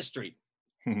murder mystery.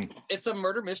 It's a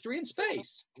murder mystery in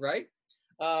space, right?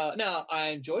 Now, I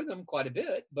enjoy them quite a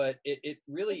bit, but it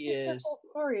really is. A whole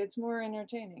story. It's more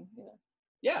entertaining.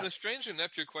 Yeah. The strange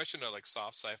enough, your question of like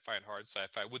soft sci-fi and hard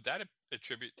sci-fi, would that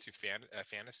attribute to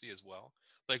fantasy as well?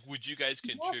 Like, would you guys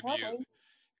contribute? Yeah,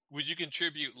 would you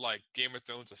contribute like Game of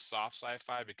Thrones to soft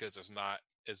sci-fi because there's not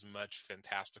as much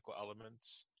fantastical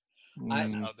elements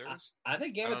as others? I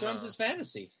think Game of Thrones is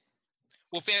fantasy.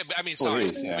 Well,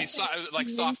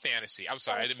 soft fantasy. I'm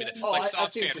sorry, I didn't mean it.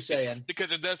 Soft fantasy,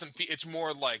 because it doesn't. It's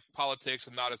more like politics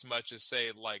and not as much as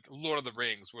say like Lord of the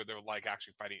Rings, where they're like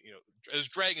actually fighting. There's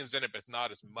dragons in it, but it's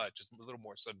not as much. It's a little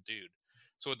more subdued.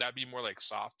 So would that be more like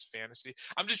soft fantasy?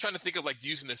 I'm just trying to think of like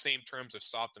using the same terms of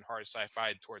soft and hard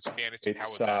sci-fi towards fantasy. How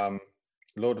would that?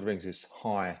 Lord of the Rings is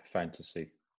high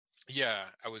fantasy. Yeah,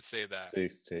 I would say that.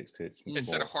 It's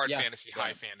instead of hard fantasy,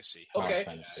 high fantasy. Okay,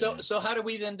 so how do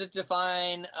we then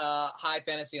define high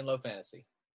fantasy and low fantasy?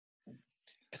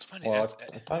 It's funny. Well,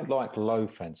 I don't like low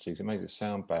fantasy because it makes it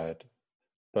sound bad.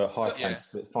 But high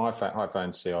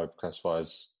fantasy, I classify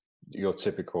as your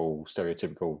typical,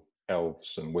 stereotypical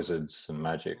elves and wizards and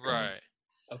magic. Right.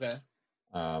 Okay.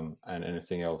 And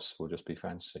anything else will just be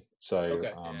fantasy. So,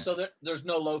 so there's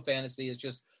no low fantasy. It's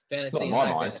just fantasy and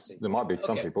high fantasy. There might be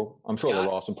some people. I'm sure there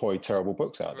are some probably terrible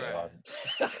books out there.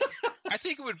 I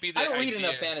think it would be. I don't read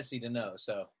enough fantasy to know.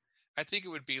 So I think it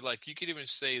would be like you could even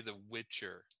say The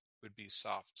Witcher would be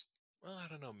soft. Well, I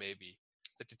don't know, maybe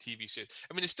like the TV series.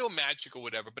 I mean, it's still magical,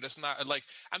 whatever, but it's not like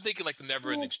I'm thinking like the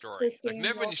Never-Ending Story. Like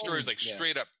Never-Ending Story is like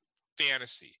straight up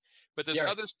fantasy. But there's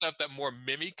other stuff that more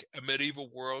mimic a medieval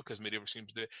world, because medieval seems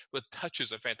to do it, but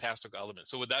touches a fantastical element.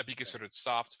 So would that be considered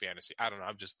soft fantasy? I don't know.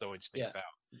 I'm just throwing things out.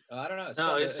 I don't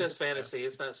know. It's just fantasy.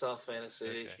 It's not soft fantasy.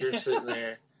 Okay. You're sitting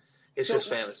there. It's just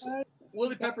fantasy.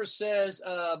 Willie Pepper says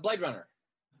Blade Runner.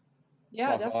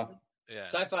 Yeah, definitely. Yeah.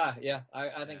 Sci-fi. Yeah,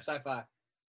 I think sci-fi.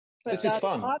 But this is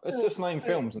fun. Let's just name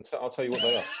films and I'll tell you what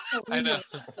they are. I know.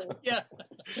 Yeah.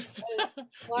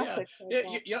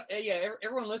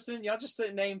 Everyone listening, y'all just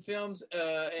name films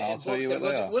and books, and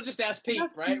we'll just ask Pete,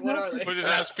 right? What are they? We'll just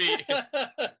ask Pete.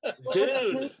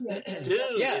 Dune.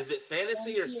 Yeah. Is it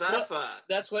fantasy or sci-fi?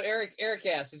 That's what Eric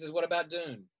asked. He says, "What about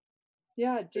Dune?"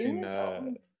 Yeah, Dune is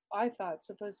always, I thought,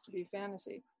 supposed to be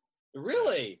fantasy.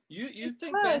 Really? You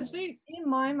think fantasy? In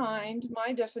my mind,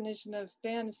 my definition of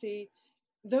fantasy,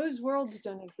 those worlds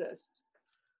don't exist.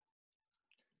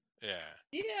 Yeah.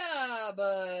 Yeah,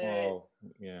 but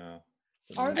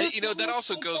That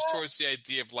also goes towards the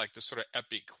idea of like the sort of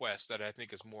epic quest that I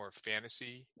think is more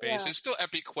fantasy based. It's still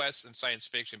epic quests and science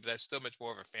fiction, but that's still much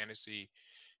more of a fantasy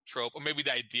trope, or maybe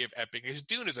the idea of epic. Because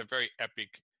Dune is a very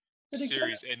epic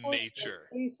series in nature.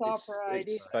 Space opera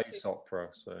idea. Space opera,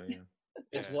 so yeah.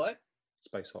 It's what?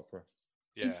 Space opera.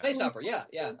 Yeah. Space opera, yeah.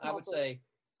 I would say,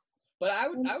 but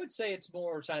I would say it's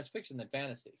more science fiction than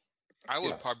fantasy. I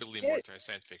would probably lean more to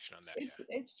science fiction on that.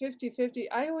 It's 50-50.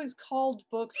 I always called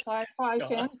books sci-fi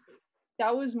fantasy.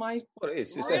 That was my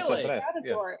it's really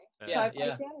category. Sci-fi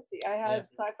fantasy. I had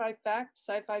sci-fi fact,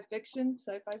 sci-fi fiction,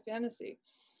 sci-fi fantasy.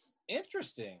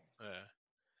 Interesting.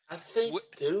 I think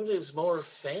Dune is more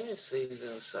fantasy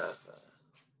than sci-fi.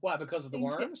 Why? Because of the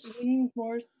worms?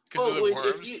 Because of the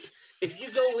worms?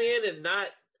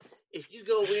 If you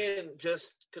go in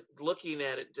just looking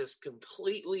at it, just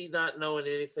completely not knowing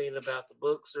anything about the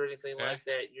books or anything like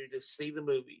that, you just see the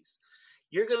movies,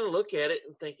 you're going to look at it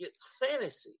and think it's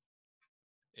fantasy.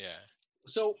 Yeah.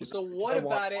 So what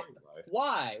about it?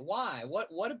 Why?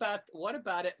 What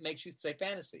about it makes you say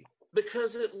fantasy?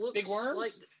 Because it looks big worms.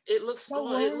 Like it looks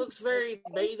very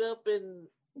made up and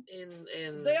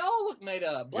they all look made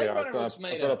up. Blade Runner looks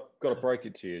made up. Got to break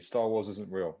it to you. Star Wars isn't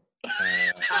real.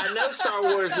 I know Star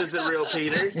Wars isn't real,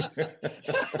 Peter.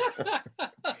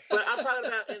 But I'm talking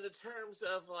about in the terms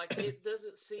of like it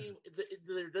doesn't seem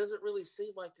there doesn't really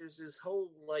seem like there's this whole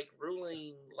like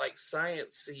ruling like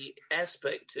sciencey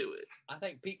aspect to it. I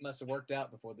think Pete must have worked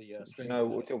out before the stream.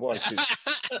 No,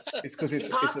 it's because he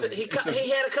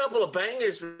had a couple of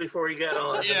bangers before he got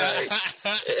on. Yeah.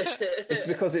 It's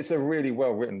because it's a really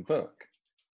well written book.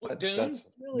 Dune?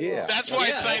 That's why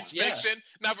it's science fiction.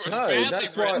 Now, if it was badly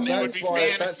written, it would be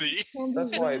fantasy.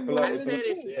 That's why it I said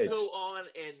if you go on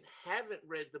and haven't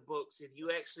read the books, and you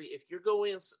actually, if you're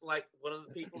going like one of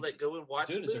the people that go and watch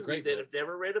Dune the movie that have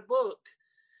never read a book,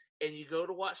 and you go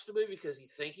to watch the movie because you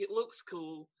think it looks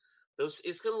cool,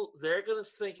 they're gonna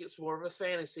think it's more of a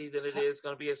fantasy than it is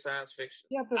going to be a science fiction.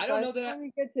 Yeah, but I don't know that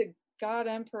we get to God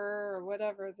Emperor or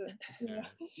whatever. And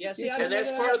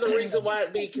that's part of the reason why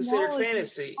it'd be considered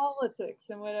fantasy.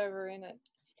 Politics and whatever in it.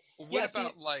 What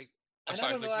about like? I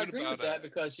agree with that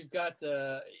because you've got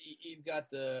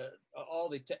all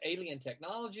the alien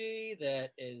technology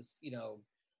that is,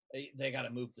 they got to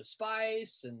move the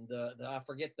spice and the I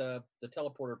forget the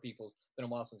teleporter people. It's been a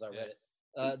while since I read it.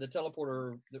 The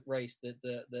teleporter race that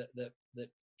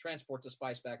transport the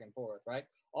spice back and forth, right?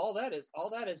 All that is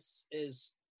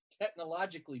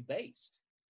technologically based.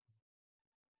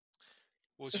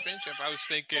 Well, strange enough, I was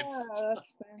thinking,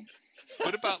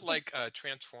 what about like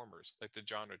Transformers, like the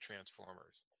genre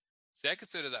Transformers? See, I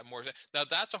consider that more. Now,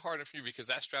 that's a hard one for you because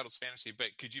that straddles fantasy.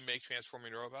 But could you make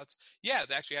transforming robots? Yeah,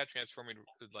 they actually have transforming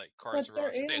like cars and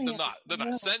robots. They're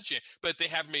not sentient, but they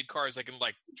have made cars that can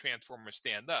like transform or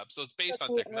stand up. So it's based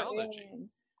on technology.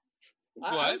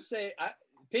 I would say,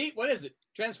 Pete, what is it?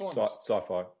 Transformers.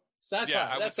 Sci-fi. Sci-fi.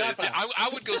 Yeah, I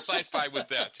would go sci-fi with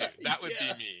that too. That would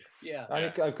be me. Yeah,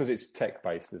 because it's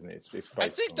tech-based, isn't it? It's I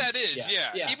think that is.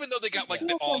 Yeah. Even though they got like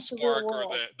the AllSpark or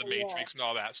the Matrix and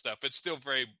all that stuff, it's still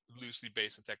very loosely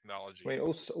based in technology. I mean,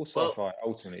 all sci-fi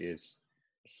ultimately is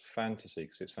fantasy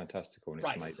because it's fantastical and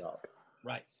it's made up.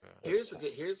 Right. Here's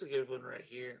a good one right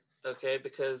here. Okay,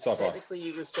 because sci-fi. technically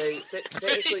you could say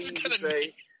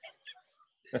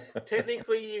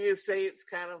it's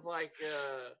kind of like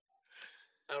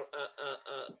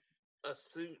a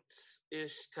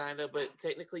suit-ish kind of, but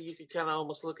technically you could kind of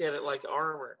almost look at it like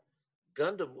armor.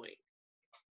 Gundam Wing.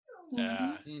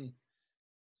 Yeah. Mm-hmm.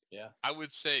 Yeah. I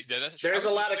would say there's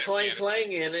a lot of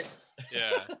clang in it.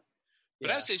 Yeah.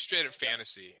 But I'd say straight up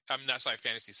fantasy. I'm not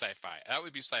fantasy sci-fi. That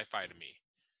would be sci-fi to me.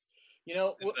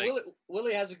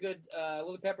 Willie has a good.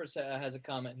 Willie Peppers has a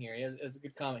comment here. He has a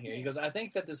good comment here. He goes, "I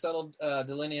think that the subtle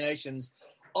delineations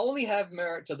only have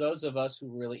merit to those of us who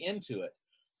are really into it.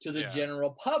 To the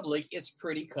general public, it's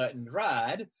pretty cut and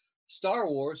dried. Star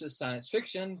Wars is science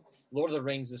fiction. Lord of the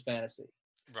Rings is fantasy."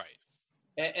 Right.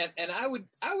 And I would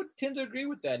tend to agree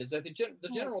with that. Is that the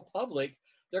general public,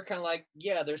 they're kind of like,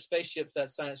 yeah, there's spaceships,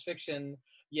 that's science fiction.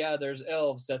 Yeah, there's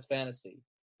elves, that's fantasy.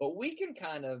 But we can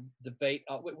kind of debate,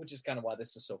 which is kind of why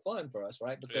this is so fun for us,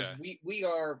 right? Because we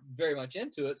are very much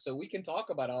into it, so we can talk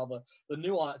about all the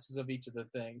nuances of each of the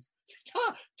things.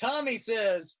 Tommy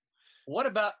says, what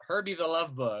about Herbie the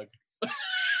Love Bug?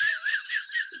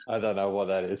 I don't know what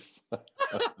that is.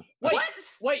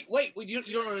 Wait, you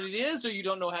don't know what it is, or you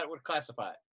don't know how it would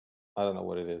classify it? I don't know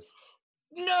what it is.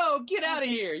 No, get out of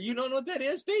here. You don't know what that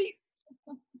is, Pete?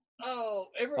 Oh,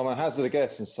 I'm going to hazard a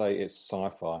guess and say it's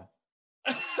sci-fi.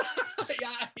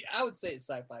 Yeah, I would say it's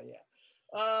sci-fi,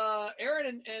 yeah.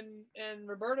 Aaron and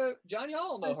Roberta, John,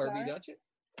 y'all know Herbie, don't you?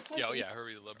 Yeah,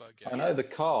 Herbie the Love Bug. Yeah. I know the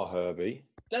car, Herbie.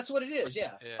 That's what it is.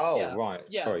 Yeah. Oh, yeah. right.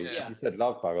 Yeah. Sorry, Yeah. you said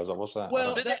Love Bug. I was like, what's that?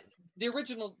 Well, the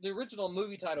original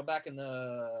movie title back in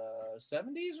the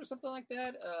 70s or something like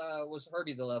that was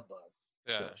Herbie the Love Bug.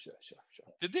 Yeah. Sure.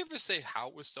 Did they ever say how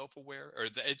it was self-aware, or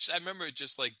I remember it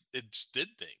just like it just did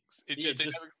things. They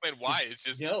never explained why. It's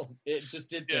just it just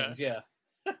did things. Yeah.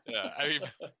 Yeah. I mean,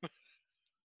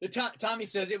 Tommy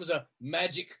says it was a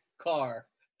magic car.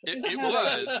 It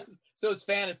was. So it's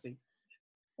fantasy.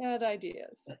 Had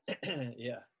ideas.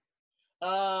 Yeah.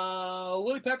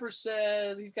 Willie Pepper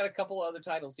says he's got a couple other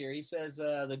titles here. He says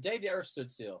The Day the Earth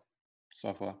Stood Still.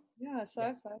 Sci-fi. Yeah,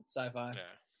 sci-fi. Sci-fi.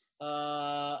 Yeah.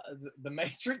 The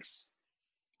Matrix.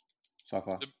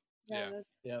 Sci-fi. Yeah,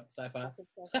 sci-fi.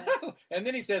 And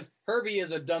then he says Herbie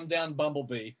is a dumbed down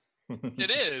bumblebee.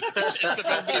 It is. It's a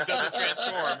bumblebee that doesn't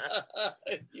transform.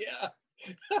 Yeah.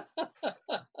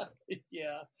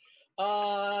 Yeah.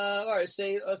 All right. Let's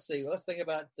see. Let's think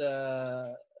about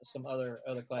some other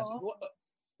classics.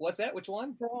 What's that? Which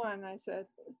one? Tron. I said.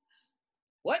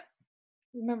 What?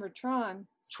 Remember Tron?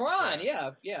 Tron.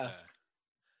 Yeah.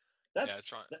 That's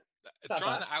Tron.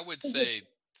 Tron. I would say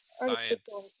science.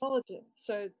 Artificial intelligence.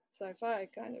 So sci-fi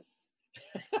kind of.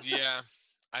 Yeah.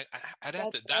 I'd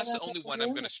have to. That's the only one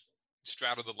I'm going to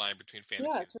straddle the line between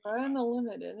fantasy. Yeah, Tron the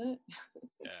limit, isn't it?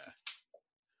 Yeah.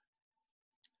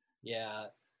 Yeah.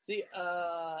 See,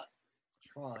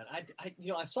 Tron. I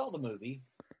saw the movie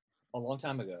a long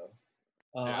time ago.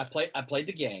 I played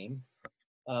the game.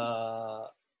 I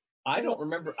don't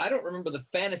remember the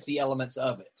fantasy elements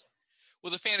of it.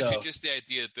 Well, the fantasy, just the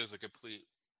idea that there's a complete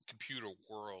computer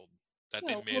world that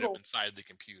they made up inside the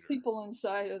computer. People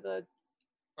inside of the.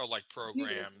 Or like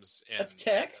programs. And, that's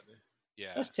tech.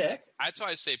 Yeah. That's tech. That's why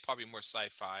I say probably more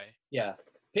sci-fi. Yeah.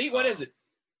 Pete, what is it?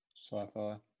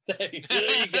 Sci-fi. There you go.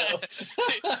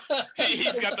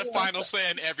 He's got the final say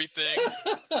on everything.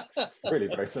 Really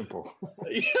very simple.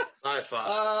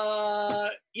 Sci-fi.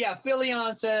 Yeah,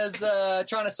 Philion says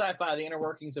trying to sci-fi the inner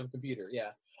workings of a computer.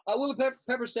 Yeah. Willie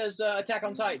Pepper says Attack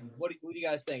on Titan. What do you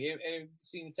guys think? Any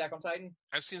seen Attack on Titan?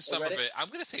 I've seen some of it. I'm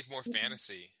going to say more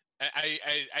fantasy.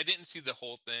 I didn't see the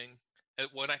whole thing.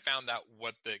 When I found out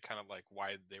what the kind of like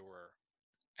why they were,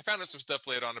 I found out some stuff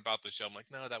later on about the show. I'm like,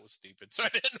 no, that was stupid, so I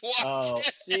didn't watch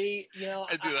it. See,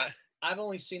 I do that. I've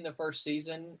only seen the first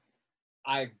season.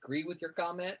 I agree with your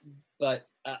comment, but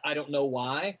I don't know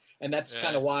why, and that's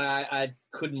kind of why I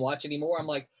couldn't watch anymore. I'm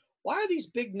like, why are these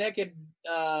big naked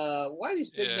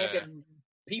naked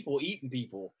people eating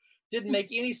people? Didn't make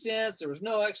any sense. There was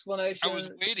no explanation. I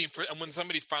was waiting for, and when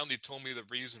somebody finally told me the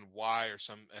reason why,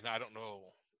 and I don't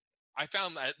know. I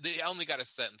found that they only got a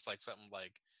sentence like something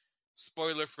like,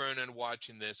 spoiler for anyone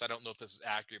watching this, I don't know if this is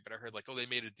accurate, but I heard like, oh, they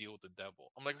made a deal with the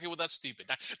devil. I'm like, okay, well, that's stupid.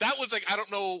 That was like, I don't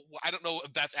know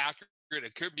if that's accurate.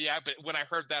 It could be, but when I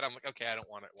heard that, I'm like, okay, I don't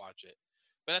want to watch it.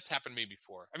 But that's happened to me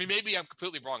before. I mean, maybe I'm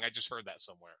completely wrong. I just heard that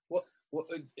somewhere. Well,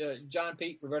 John,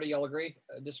 Pete, Roberta, y'all agree?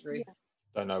 Disagree? Yeah.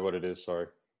 Don't know what it is. Sorry.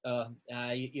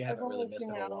 You haven't really missed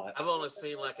a whole lot. I've only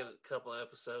seen like a couple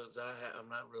episodes. I'm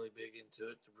not really big into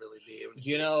it to really be able to.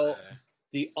 You know,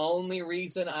 the only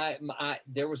reason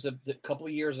there was a couple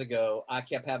of years ago, I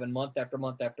kept having month after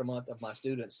month after month of my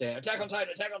students saying Attack on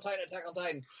Titan, Attack on Titan, Attack on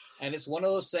Titan, and it's one of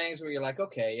those things where you're like,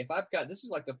 okay, if I've got this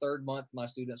is like the third month my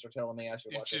students are telling me I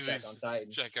should watch Attack on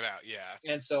Titan. Check it out, yeah.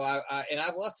 And so I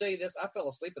will tell you this: I fell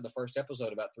asleep in the first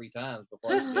episode about 3 times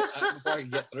before I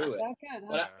could get through it. Good,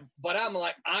 huh? But I'm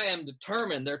like, I am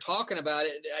determined. They're talking about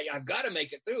it. I've got to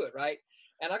make it through it, right?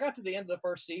 And I got to the end of the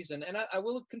first season, and I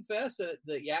will confess that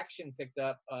the action picked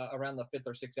up around the 5th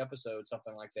or 6th episode,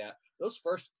 something like that. Those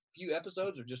first few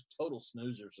episodes are just total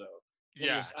snoozers, though.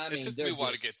 Yeah, it took me a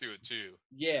while to get through it too.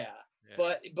 Yeah,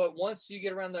 but once you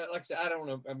get around like I said, I don't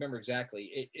know, I remember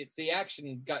exactly. The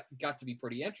action got to be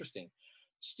pretty interesting.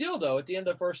 Still, though, at the end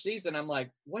of the first season, I'm like,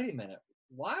 wait a minute.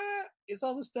 Why is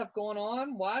all this stuff going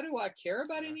on? Why do I care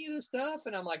about any of this stuff?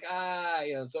 And I'm like,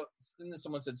 so and then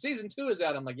someone said season 2 is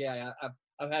out. I'm like, yeah,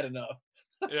 I've had enough.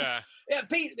 Yeah. Yeah,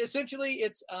 Pete, essentially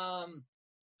it's the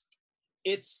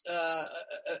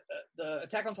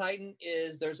Attack on Titan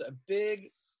is there's a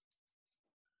big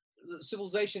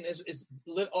civilization is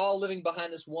all living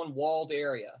behind this one walled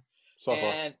area.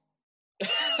 And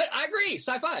I agree,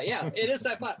 sci-fi. Yeah, it is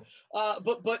sci-fi.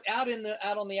 But out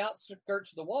on the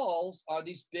outskirts of the walls are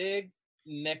these big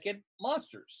naked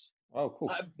monsters. Oh,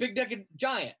 cool! Big naked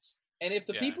giants. And if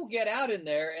the people get out in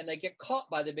there and they get caught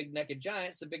by the big naked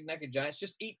giants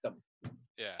just eat them.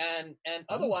 Yeah. And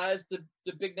otherwise, the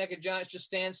big naked giants just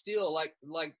stand still like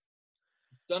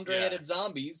thunder-headed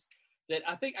zombies. That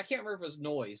I can't remember if it was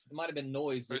noise. It might have been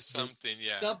noise. Or something.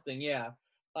 Yeah. Something. Yeah.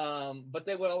 but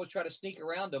they would always try to sneak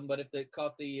around them. But if they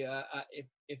caught if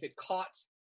it caught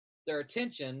their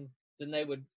attention, then they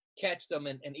would catch them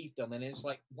and eat them. And it's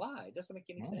like, why? It doesn't make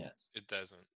any sense. It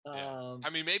doesn't. Yeah. I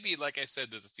mean, maybe like I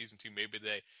said, there's a season 2. Maybe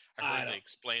they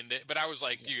explained it, but I was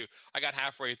like I got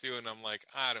halfway through and I'm like,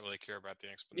 I don't really care about the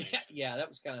explanation. Yeah, that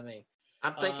was kind of me.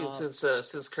 I'm thinking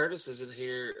since Curtis isn't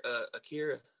here,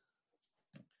 Akira.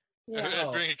 Yeah.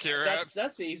 Bring Akira up.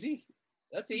 That's easy.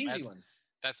 That's an easy one.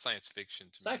 That's science fiction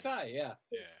to me. Sci-fi, yeah.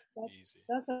 Yeah, easy.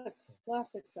 That's a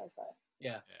classic sci-fi.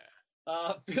 Yeah.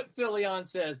 Phil Leon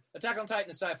says, Attack on Titan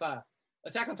is sci-fi.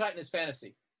 Attack on Titan is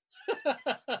fantasy.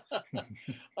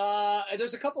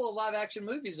 There's a couple of live-action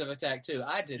movies of Attack, too.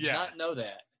 I did not know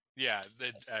that. Yeah,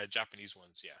 the Japanese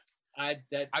ones, yeah.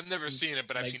 I've never seen it,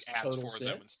 but I've seen ads for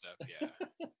them and stuff, yeah.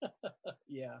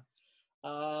 Yeah.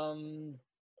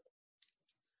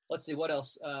 Let's see, what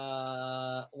else?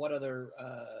 What other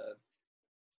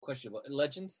question?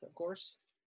 Legend, of course.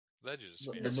 Legend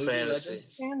is fantasy.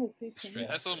 Fantasy.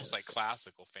 That's almost like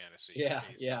classical fantasy.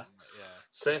 Yeah.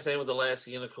 Same thing with The Last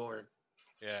Unicorn.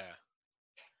 Yeah.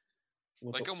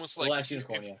 With almost the like Last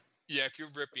Unicorn, yeah, if you're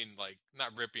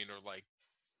not ripping or like,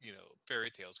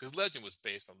 fairy tales, because Legend was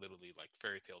based on literally like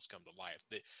fairy tales come to life.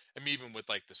 Even with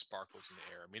like the sparkles in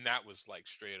the air. I mean, that was like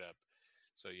straight up.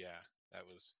 So yeah, that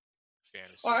was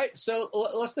fantasy. All right, so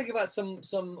let's think about some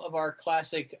of our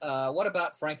classic. What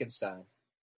about Frankenstein?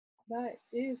 That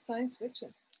is science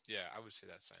fiction. Yeah, I would say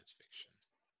that's science fiction.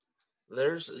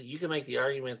 You can make the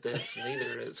argument that it's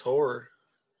neither. It's horror.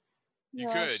 You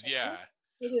could, yeah.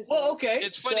 It is. Well, okay.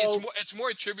 It's funny. It's more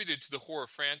attributed to the horror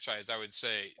franchise. I would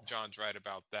say John's right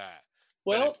about that.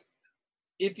 Well,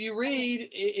 if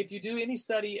you do any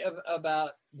study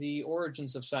about the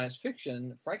origins of science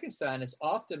fiction, Frankenstein is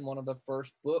often one of the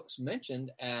first books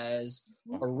mentioned as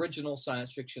original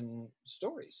science fiction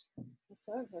stories. That's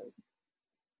what I've heard.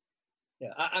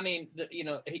 Yeah, I mean,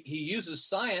 he uses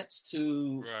science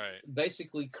to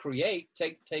basically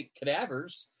take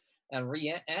cadavers and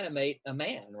reanimate a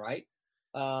man, right?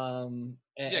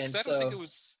 Because I don't think it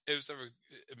was ever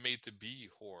made to be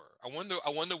horror. I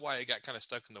wonder why it got kind of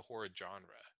stuck in the horror genre.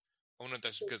 I wonder if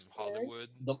that's because of Hollywood.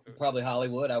 Probably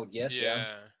Hollywood, I would guess.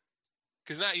 Yeah.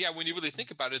 Because when you really think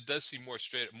about it, it does seem more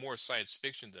science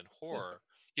fiction than horror,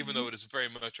 even though it is very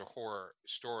much a horror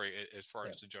story as far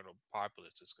as the general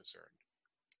populace is concerned.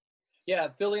 Yeah,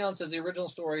 Phil Leon says the original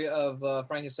story of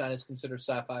Frankenstein is considered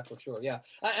sci-fi for sure. Yeah,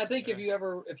 I think if you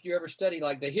ever study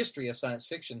like the history of science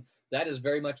fiction, that is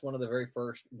very much one of the very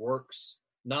first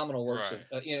nominal works.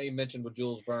 Right. You mentioned with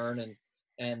Jules Verne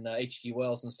and H.G.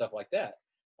 Wells and stuff like that.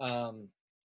 So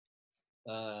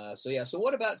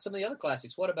what about some of the other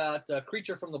classics? What about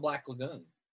Creature from the Black Lagoon?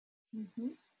 Mm-hmm.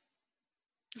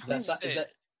 Is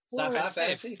that sci-fi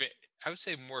fantasy? I would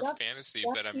say more fantasy,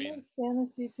 but I mean, it's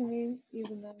fantasy to me,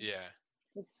 even though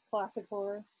it's classic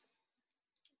horror.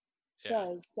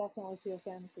 Does definitely feel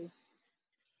fantasy.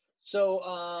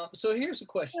 So here's a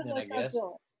question then, I guess.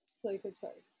 Godzilla, so you could say.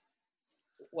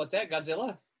 What's that?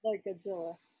 Godzilla? Like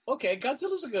Godzilla. Okay,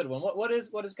 Godzilla's a good one. What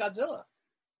is Godzilla?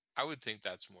 I would think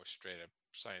that's more straight up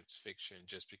science fiction,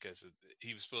 just because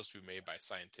he was supposed to be made by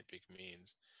scientific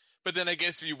means. But then I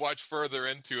guess if you watch further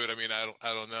into it, I mean, I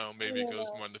don't know. Maybe it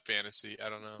goes more into fantasy. I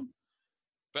don't know.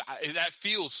 But that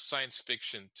feels science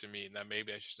fiction to me. Now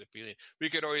maybe that's just a feeling. We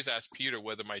could always ask Peter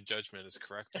whether my judgment is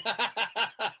correct. Peter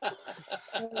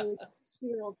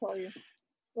will tell you.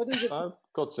 What is it?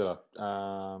 Godzilla.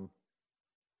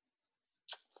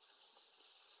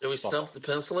 Did we stump the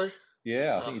penciler?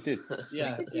 Yeah, I think you did.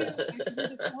 Yeah.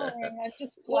 I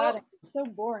just flat. It's so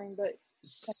boring, but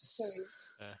that's so.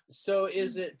 So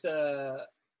is it? So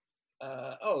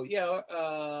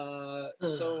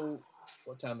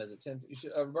what time is it? 10.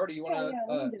 Roberta, you want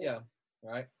to? Yeah. All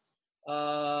right.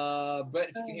 Brett,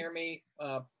 if you can hear me,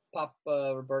 pop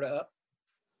Roberta up.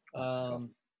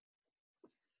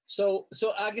 So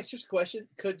I guess here's a question: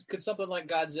 Could something like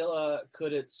Godzilla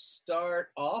could it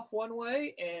start off one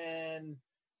way and?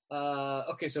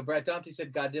 Okay, so Brad Dumpty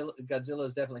said Godzilla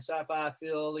is definitely sci-fi.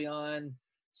 Phil Leon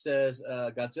says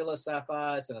Godzilla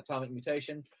sci-fi. It's an atomic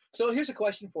mutation. So here's a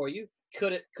question for you: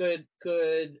 Could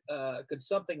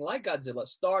something like Godzilla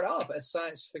start off as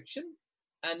science fiction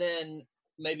and then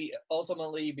maybe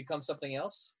ultimately become something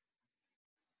else?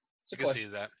 I can see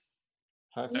that.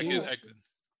 Have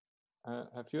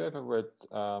you ever read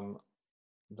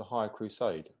The High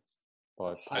Crusade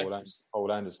by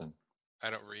Paul Anderson? I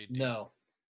don't read. No.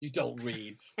 You don't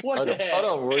read. What the heck? I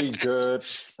don't read good.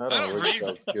 I don't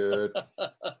read good.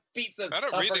 Pete says, I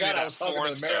don't read forgot I was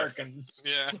talking to Americans.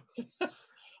 Yeah.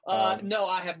 No,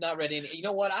 I have not read any. You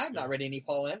know what? I have not read any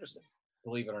Paul Anderson.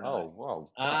 Believe it or not. Oh,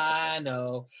 wow. I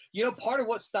know. Part of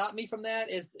what stopped me from that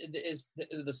is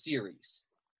the series.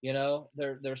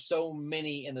 There's so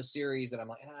many in the series that I'm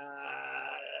like,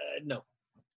 no.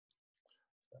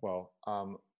 Well,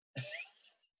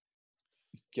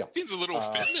 yeah. Seems a little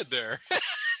offended there.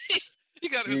 You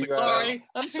got it. Sorry.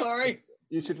 I'm sorry.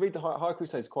 You should read the High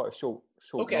Crusade. It's quite a short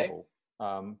novel,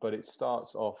 but it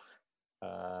starts off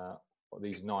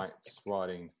these knights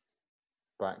riding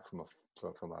back from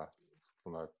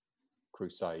a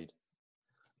crusade,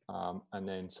 and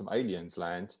then some aliens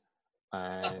land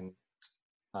and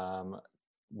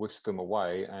whisk them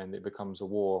away, and it becomes a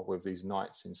war with these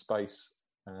knights in space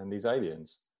and these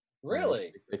aliens.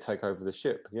 Really? They take over the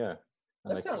ship. Yeah.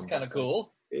 And that sounds kind of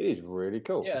cool. It is really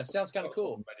cool. Yeah, it sounds kind of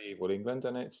cool. Medieval England,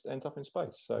 and it ends up in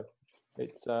space. So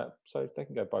it's so they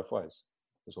can go both ways.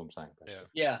 That's what I'm saying. Basically.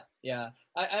 Yeah.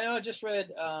 I know. I just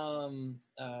read.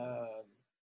 Not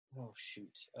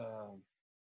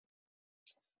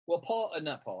Paul.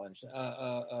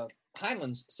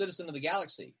 Heinlein's Citizen of the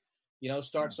Galaxy.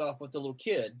 Starts off with the little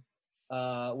kid,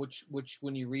 which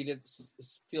when you read it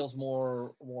feels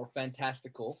more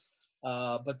fantastical,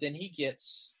 but then he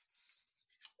gets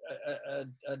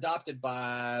adopted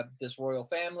by this royal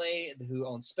family who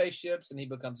owns spaceships, and he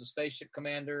becomes a spaceship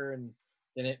commander, and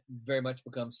then it very much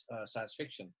becomes science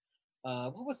fiction.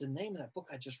 What was the name of that book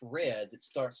I just read that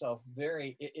starts off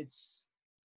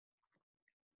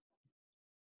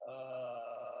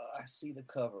I see the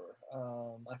cover.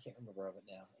 I can't remember of it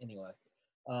now. Anyway.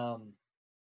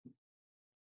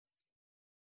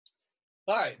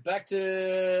 All right, back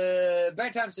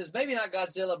time says maybe not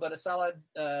Godzilla, but a solid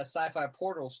sci-fi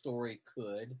Portal story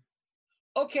could.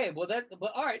 Okay, well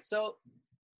all right. So,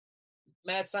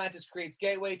 mad scientist creates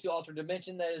gateway to altered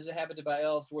dimension that is inhabited by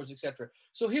elves, dwarves, etc.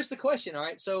 So here's the question. All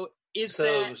right, so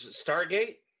that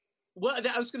Stargate? Well,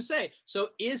 I was going to say. So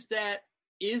is that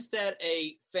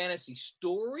a fantasy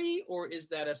story, or is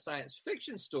that a science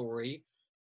fiction story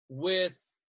with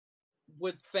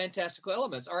fantastical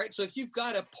elements? All right, so if you've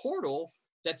got a portal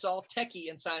that's all techie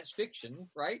and science fiction,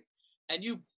 right, and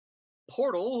you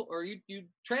portal or you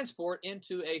transport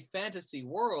into a fantasy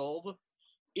world,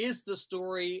 is the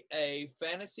story a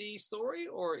fantasy story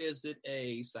or is it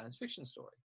a science fiction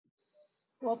story?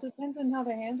 Well, it depends on how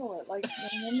they handle it. Like,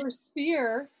 remember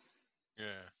Sphere?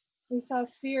 Yeah. We saw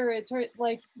Sphere. It turned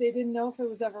like they didn't know if it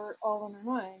was ever all in their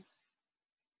mind.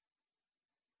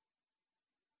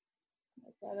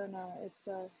 I don't know. It's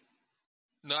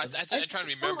No, I'm trying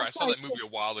to remember. I saw that movie a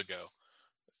while ago.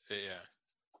 Yeah.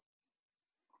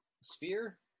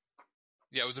 Sphere?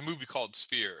 Yeah, it was a movie called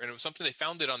Sphere, and it was something they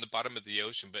found it on the bottom of the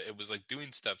ocean, but it was like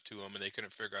doing stuff to them, and they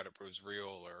couldn't figure out if it was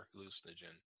real or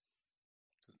hallucinogen.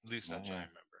 At least that's what I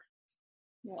remember.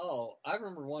 Yeah. Oh, I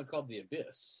remember one called The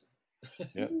Abyss.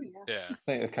 Yeah. Yeah. I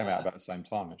think it came out about the same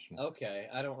time, actually. Okay,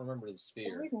 I don't remember The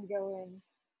Sphere. We can go in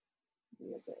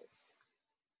The Abyss.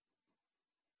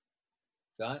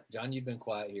 John, you've been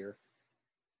quiet here.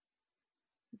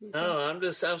 No,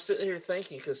 I'm sitting here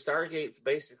thinking because Stargate's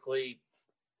basically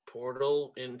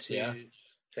portal into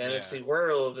fantasy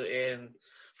world,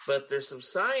 but there's some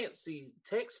sciencey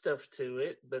tech stuff to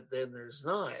it, but then there's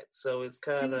not. So it's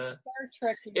kind of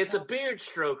it's a beard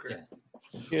stroker.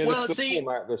 Yeah, well, the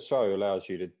format of the show allows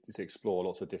you to explore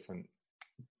lots of different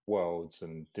worlds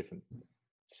and different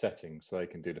settings, so they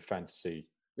can do the fantasy.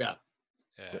 Yeah.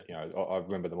 I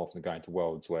remember them often going to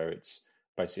worlds where it's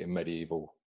basically a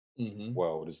medieval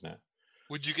world, isn't it?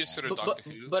 Would you consider Doctor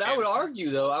Who? But I would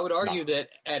argue that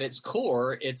at its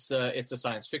core, it's a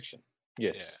science fiction.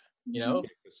 Yes. Yeah.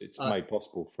 It's made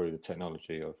possible through the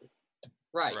technology of.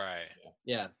 Right.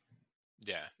 Yeah.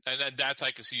 And that's,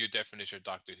 I can see your definition of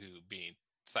Doctor Who being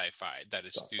sci-fi. That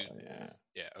is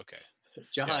Yeah. Okay.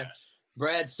 John,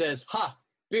 Brad says, "Ha,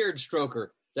 beard stroker.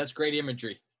 That's great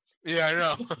imagery." Yeah, I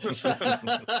know.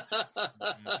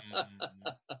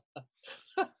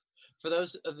 For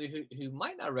those of you who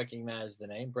might not recognize the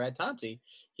name, Brad Tomte,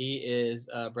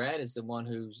 Brad is the one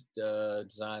who's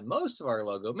designed most of our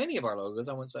logo, many of our logos.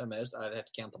 I wouldn't say most, I'd have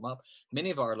to count them up.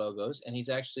 Many of our logos, and he's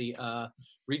actually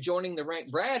rejoining the rank.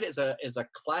 Brad is a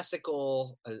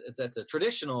classical, it's a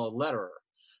traditional letterer.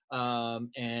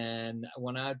 And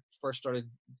when I first started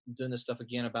doing this stuff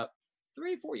again about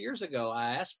 3-4 years ago,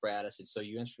 I asked Brad, I said, "So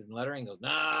you interested in lettering?" He goes,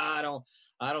 "Nah, I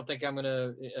don't think I'm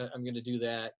gonna do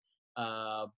that."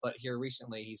 But here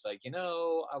recently, he's like, I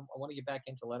want to get back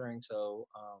into lettering. So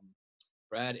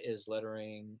Brad is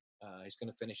lettering. He's going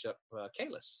to finish up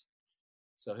Kalis,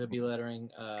 so he'll be lettering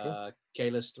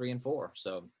Kalis 3 and 4.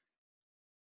 So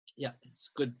yeah, it's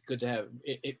good to have.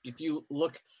 If you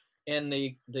look in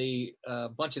the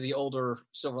bunch of the older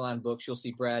Silverline books, you'll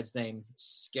see Brad's name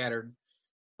scattered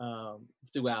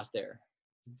throughout there.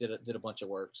 Did a bunch of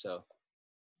work. So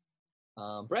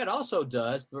Brett also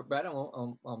does. Brett,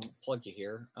 I'll plug you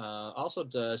here. Also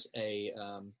does a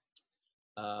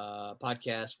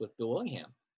podcast with Bill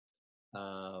Willingham.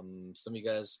 Some of you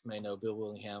guys may know Bill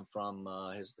Willingham from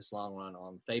his long run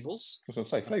on Fables. I was going to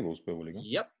say Fables, Bill Willingham.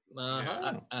 Yep.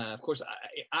 Of course,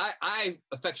 I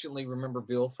affectionately remember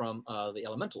Bill from the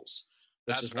Elementals.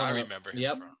 That's what I remember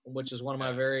him from. Which is one of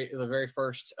my the very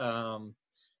first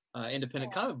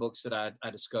independent comic books that I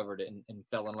discovered and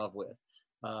fell in love with.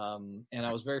 And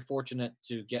I was very fortunate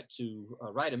to get to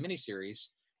write a miniseries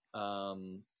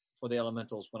for the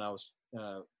Elementals when I was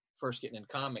first getting in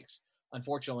comics.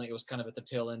 Unfortunately, it was kind of at the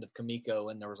tail end of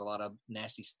Kamiko, and there was a lot of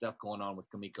nasty stuff going on with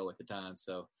Kamiko at the time.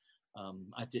 So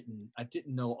I didn't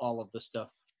know all of the stuff.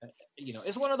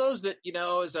 It's one of those that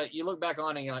is you look back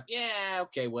on and you're like, yeah,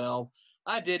 okay, well,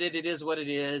 I did it. It is what it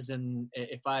is. And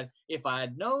if I'd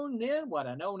known then what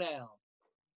I know now.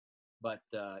 But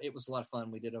it was a lot of fun.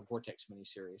 We did a Vortex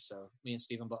miniseries. So me and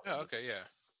Stephen Butler. Oh, okay, yeah.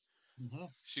 Mm-hmm.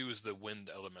 She was the wind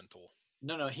elemental.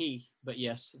 No, he. But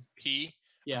yes, he.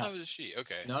 Yeah, I thought it was a she.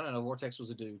 Okay. No. Vortex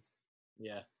was a dude.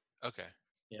 Yeah. Okay.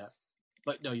 Yeah,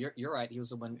 but no, you're right. He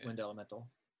was a wind elemental.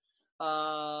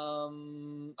 All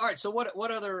right. So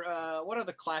what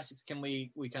other classics can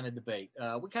we kind of debate?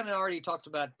 We kind of already talked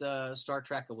about Star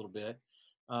Trek a little bit.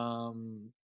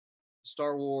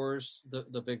 Star Wars,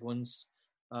 the big ones.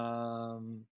 What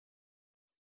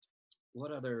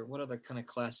other kind of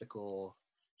classical?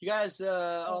 You guys,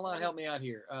 hold on, help me out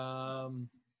here.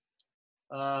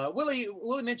 Willie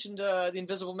mentioned The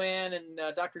Invisible Man and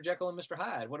Dr. Jekyll and Mr.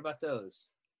 Hyde. What about those?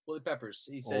 Willie Peppers.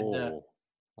 He said,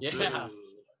 yeah.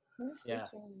 Yeah.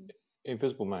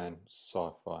 Invisible Man,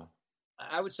 sci-fi.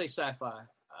 I would say sci-fi.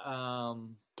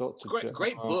 Dr.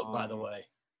 Great book, by the way.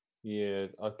 Yeah,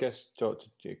 I guess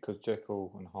because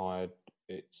Jekyll and Hyde,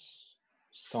 it's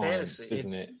science, fantasy,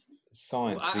 isn't it?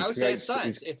 Science. I would say it's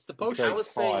science. It's the potion. I would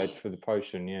say Hyde for the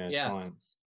potion. Yeah.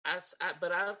 Science.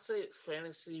 But I would say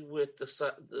fantasy with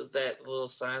that little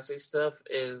sciencey stuff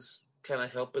is kind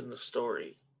of helping the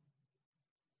story.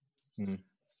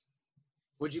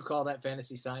 Would you call that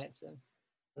fantasy science then?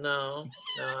 No,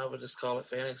 I would just call it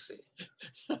fantasy.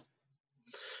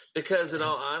 Because in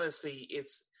all honesty,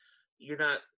 you're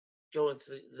not going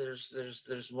through.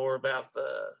 There's more about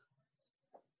the.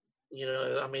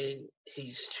 I mean,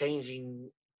 he's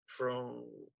changing from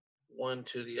one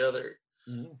to the other,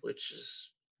 which is.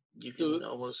 You can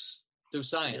almost through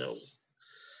science.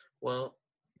 Well,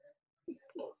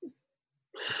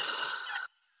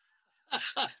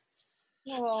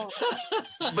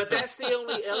 but that's the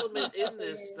only element in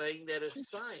this thing that is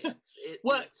science.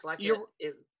 It's like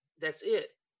that's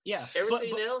it. Yeah,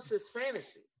 everything else is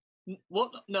fantasy. Well,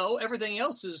 no, everything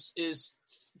else is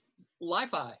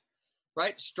li-fi,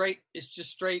 right? It's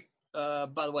just straight.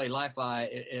 By the way, li-fi,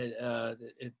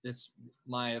 it's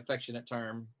my affectionate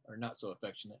term, or not so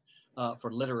affectionate,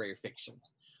 for literary fiction.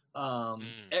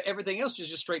 Everything else is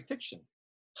just straight fiction.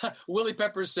 Willie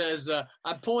Peppers says,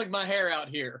 I'm pulling my hair out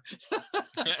here.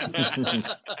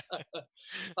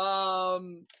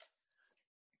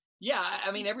 Yeah,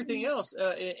 I mean, everything else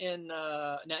now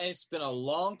it's been a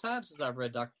long time since I've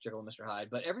read Dr. Jekyll and Mr. Hyde,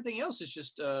 but everything else is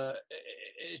just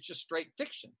it's just straight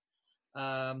fiction.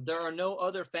 There are no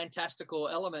other fantastical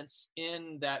elements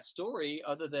in that story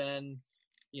other than,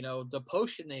 the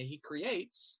potion that he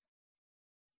creates,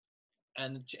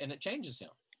 and it changes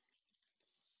him.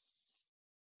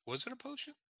 Was it a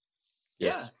potion?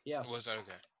 Yeah. Was that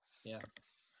okay? Yeah.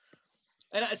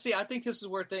 And I think this is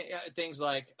where things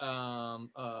like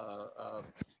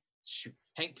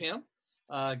Hank Pym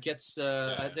gets.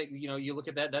 I think you look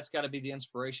at that. That's got to be the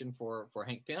inspiration for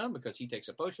Hank Pym, because he takes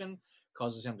a potion,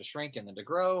 causes him to shrink and then to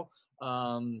grow.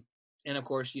 And of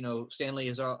course, Stanley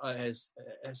has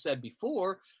said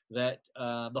before that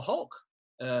the Hulk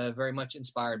very much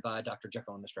inspired by Dr.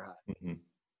 Jekyll and Mr. Hyde. Mm-hmm.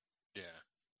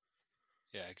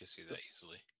 Yeah, I can see that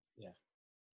easily. Yeah.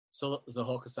 So the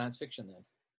Hulk is science fiction then?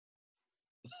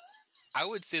 I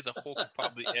would say the Hulk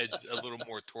probably edged a little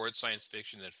more towards science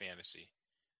fiction than fantasy.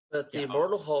 But the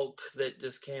Immortal Hulk that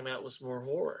just came out was more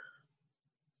horror.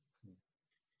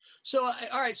 So,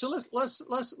 all right. So let's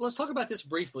talk about this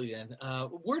briefly then.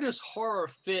 Where does horror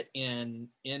fit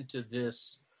into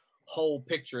this whole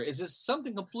picture? Is this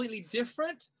something completely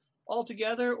different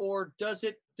altogether, or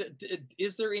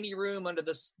is there any room under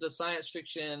the science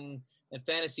fiction and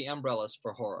fantasy umbrellas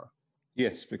for horror?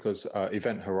 Yes, because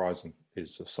Event Horizon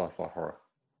is a sci-fi horror.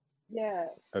 Yes.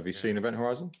 Have you seen Event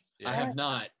Horizon? Yeah. I have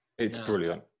not. It's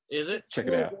brilliant. Is it? Check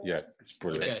it out. Yeah, it's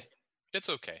brilliant. Okay. It's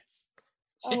okay.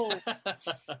 Oh,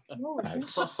 no.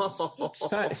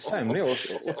 Sam Neill,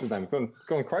 what's his name?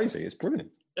 Gone crazy. It's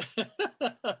brilliant.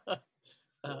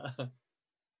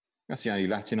 That's the only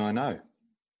Latin I know.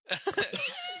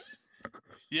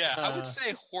 Yeah, I would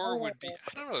say horror would be.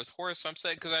 I don't know. Is horror some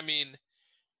say? Because I mean,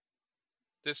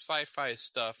 this sci-fi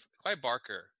stuff. Clive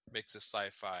Barker mixes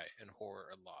sci-fi and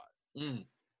horror a lot,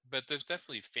 but there's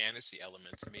definitely fantasy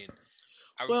elements. I mean,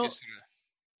 I would consider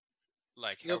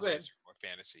like Hellraiser more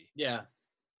fantasy. Yeah,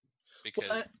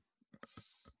 because.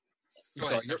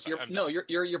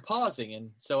 You're pausing,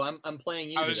 and so I'm playing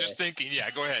you. I was just thinking. Yeah,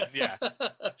 go ahead. Yeah.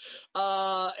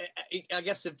 I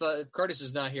guess if Curtis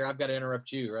is not here, I've got to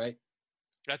interrupt you, right?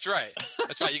 That's right.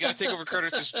 That's right. You got to take over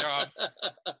Curtis's job.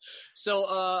 So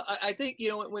I think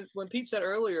when Pete said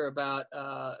earlier about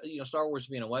Star Wars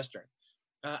being a Western,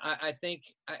 I think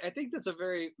that's a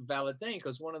very valid thing,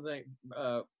 because one of the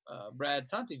Brad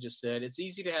Tomte just said it's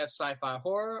easy to have sci-fi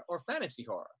horror or fantasy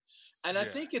horror. And I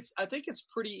think it's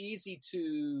pretty easy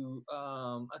to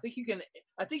I think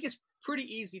it's pretty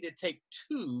easy to take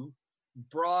two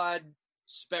broad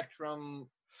spectrum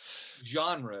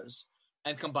genres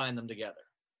and combine them together,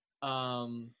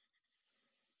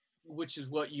 which is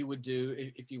what you would do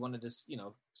if you wanted to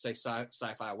say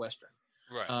sci-fi Western.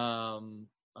 Right.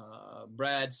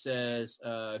 Brad says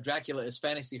Dracula is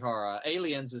fantasy horror,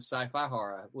 Aliens is sci-fi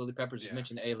horror. Willie Peppers had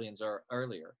mentioned Aliens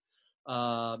earlier.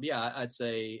 I'd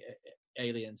say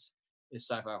Aliens is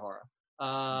sci-fi horror.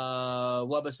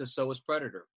 Wubba says so is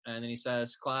Predator, and then he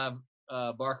says Clive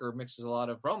Barker mixes a lot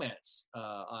of romance,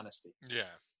 honesty.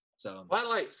 Yeah. So I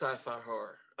like sci-fi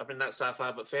horror. I mean, not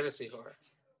sci-fi, but fantasy horror.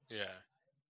 Yeah.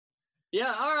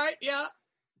 Yeah. All right. Yeah.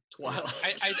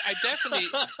 Twilight. I definitely.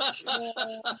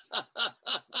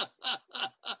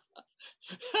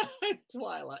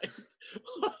 Twilight.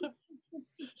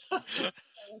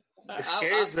 It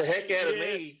scares the heck out of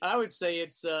me. I would say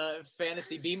it's a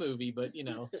fantasy B movie, but Did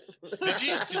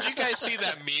you guys see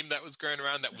that meme that was going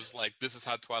around that was like, this is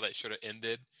how Twilight should have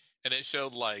ended? And it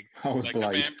showed like the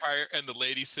vampire and the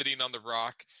lady sitting on the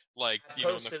rock, like I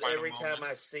post it every time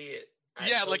I see it.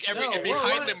 And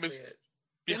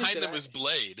behind them was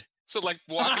Blade. So like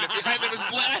walking up behind them was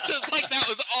Blade. It's like, that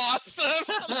was awesome.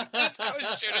 That's how it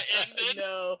should have ended.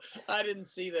 No, I didn't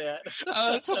see that.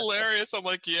 That's hilarious. I'm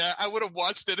like, yeah, I would have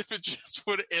watched it if it just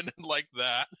would have ended like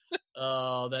that.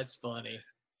 Oh, that's funny.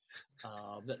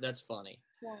 That's funny.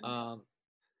 Yeah.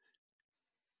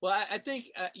 Well, I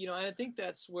think I think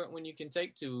that's when you can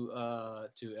take two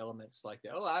elements like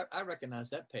that. Oh, I recognize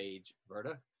that page,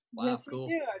 Berta. Wow, yes, cool.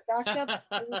 You do. I backed up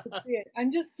so you could see it.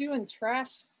 I'm just doing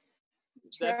trash.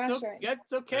 That's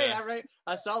okay. Yeah.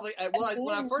 I saw when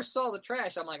I first saw the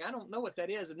trash, I'm like, I don't know what that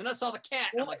is, and then I saw the cat.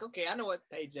 And I'm like, okay, I know what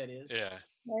page that is. Yeah.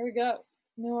 There we go.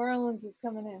 New Orleans is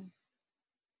coming in.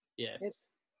 Yes. It's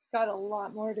got a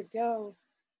lot more to go,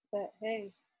 but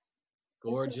hey,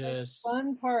 gorgeous.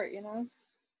 Fun part,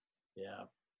 Yeah.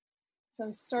 So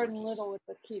I'm starting little with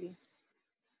the kitty.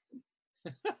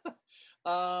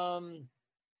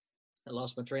 I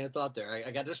lost my train of thought there.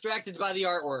 I got distracted by the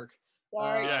artwork.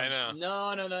 Sorry. Yeah, I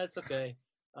know. No, it's okay.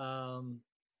 So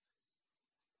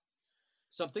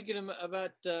I'm thinking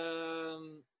about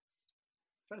trying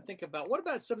to think about what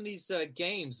about some of these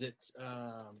games that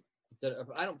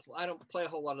I don't play a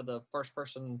whole lot of the first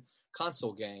person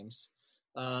console games.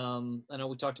 I know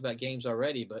we talked about games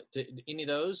already, but any of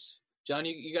those? John,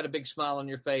 you got a big smile on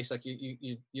your face, like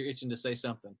you're itching to say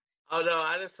something. Oh no,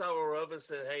 I just saw where Robin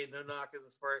said, "Hey, no knocking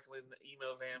the sparkling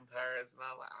emo vampires," and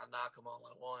I'll knock them all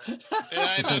I want.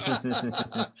 Yeah,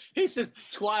 I know. He says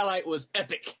Twilight was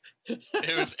epic.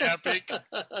 It was epic.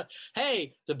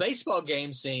 Hey, the baseball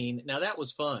game scene. Now that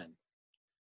was fun.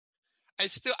 I'm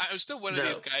still one of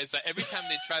these guys that every time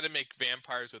they try to make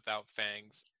vampires without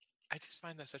fangs, I just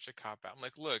find that such a cop out. I'm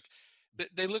like, look,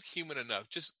 they look human enough.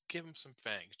 Just give them some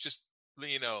fangs. Just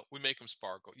we make them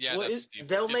sparkle. Yeah,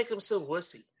 they'll make them so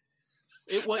wussy.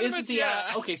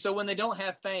 Okay? So when they don't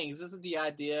have fangs, isn't the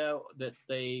idea that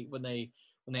when they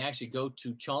actually go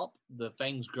to chomp, the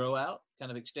fangs grow out, kind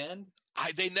of extend?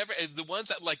 They never, the ones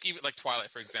that even like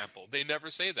Twilight, for example, they never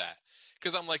say that.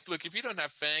 Because I'm like, look, if you don't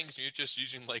have fangs and you're just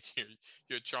using like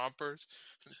your chompers,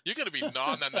 you're gonna be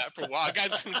gnawing on that for a while, guys.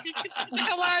 Get the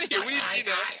hell out of here!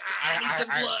 I need some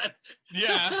blood.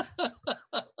 Yeah,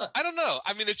 I don't know.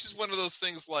 I mean, it's just one of those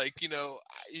things. Like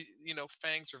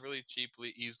fangs are really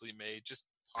cheaply, easily made. Just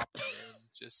pop them in.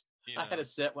 Just I had a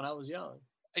set when I was young.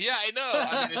 Yeah, I know.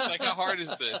 I mean, it's like, how hard is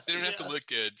this? They don't have to look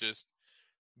good.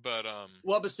 But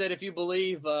Wubba said, if you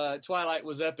believe Twilight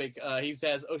was epic, he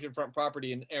has oceanfront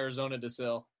property in Arizona to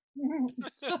sell.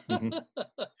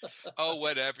 Oh,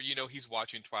 whatever. He's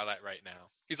watching Twilight right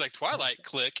now. He's like, Twilight,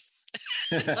 click.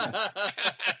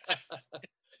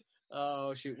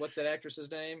 Oh shoot! What's that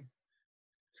actress's name?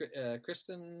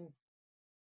 Kristen.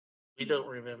 We don't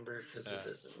remember because it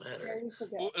doesn't matter.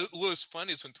 Well, what was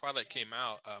funny is when Twilight came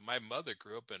out, my mother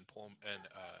grew up in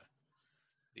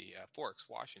the Forks,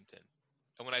 Washington,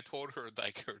 and when I told her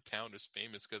like her town is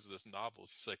famous because of this novel,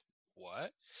 she's like,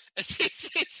 "What?"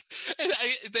 And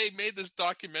they made this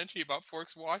documentary about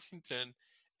Forks, Washington,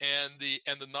 and the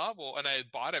novel, and I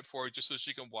had bought it for her just so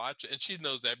she can watch it, and she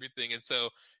knows everything, and so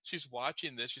she's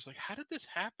watching this. She's like, "How did this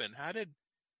happen?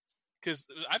 Because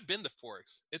I've been to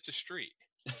Forks. It's a street."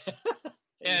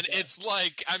 And it's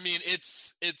like, I mean,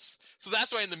 it's so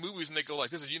that's why in the movies when they go like,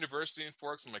 "There's a university in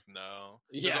Forks," I'm like, no.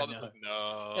 Yeah, all this no. like,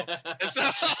 no. And so,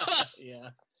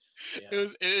 yeah.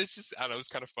 It's just, I don't know, it's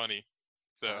kind of funny.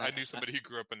 So I knew somebody who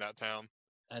grew up in that town.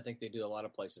 I think they do a lot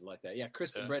of places like that. Yeah,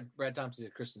 Kristen. Brad Thompson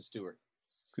said Kristen Stewart.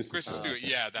 Kristen Stewart.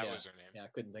 Yeah, that was her name. Yeah, I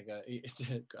couldn't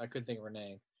think of her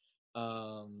name.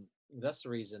 That's the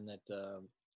reason that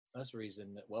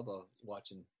Wubba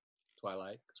watching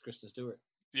Twilight, because Kristen Stewart.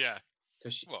 Yeah,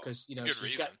 because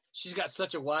she's got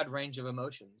such a wide range of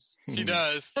emotions. She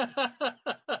does.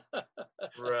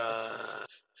 Right.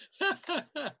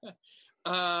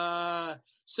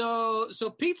 So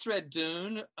Pete's read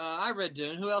Dune. I read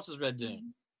Dune. Who else has read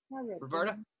Dune? I read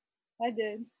Roberta? Dune. I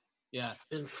did. Yeah.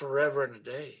 Been forever and a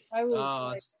day. I was for a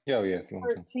long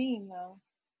time. 13 though.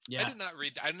 Yeah. I did not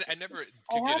read. I never.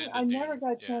 I never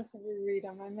got a chance to reread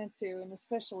them. I meant to, and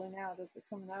especially now that they're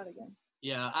coming out again.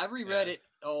 Yeah, I reread it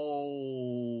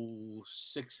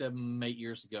 6, 7, 8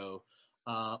 years ago.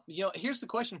 Here's the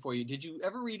question for you: did you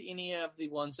ever read any of the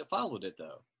ones that followed it,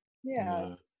 though?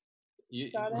 Yeah.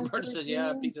 Roberta said,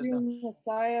 "Yeah." Pete says, "No."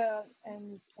 Messiah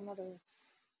and some others.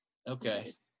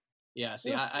 Okay. Yeah.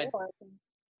 See, there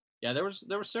was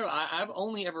several. I've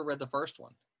only ever read the first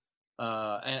one,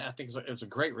 and I think it was a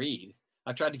great read.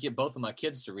 I tried to get both of my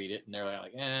kids to read it, and they're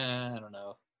like, I don't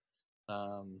know.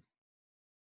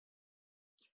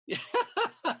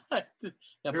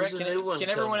 Now, Brett, can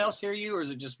everyone else hear you, or is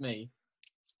it just me?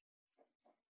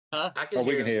 Huh?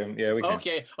 We can hear him. Yeah, we can.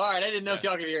 Okay, all right. I didn't know if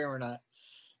y'all could hear him or not.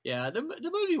 Yeah, the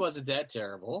movie wasn't that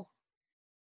terrible.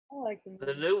 I like the movie.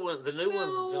 The new one.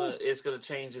 It's gonna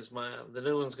change his mind. The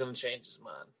new one's gonna change his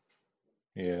mind.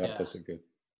 Yeah, that does it good.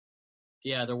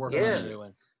 Yeah, they're working on the new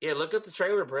one. Yeah, look up the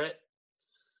trailer, Brett.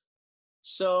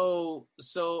 So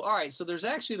all right. So there's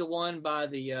actually the one by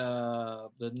the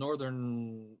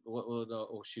Northern.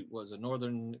 Was it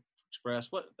Northern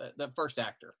Express? What that first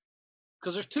actor?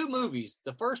 Because there's two movies.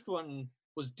 The first one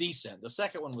was decent. The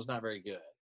second one was not very good.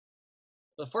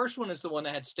 The first one is the one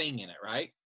that had Sting in it,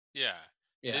 right? Yeah.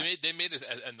 Yeah. They made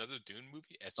another Dune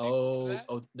movie. A sequel to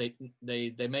that?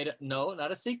 They made it. No,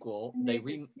 not a sequel. They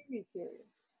TV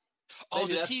series. Oh,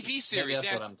 the TV series. Maybe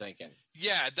that's what I'm thinking.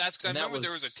 Yeah, that's. I remember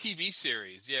there was a TV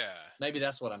series. Yeah. Maybe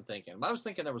that's what I'm thinking. I was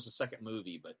thinking there was a second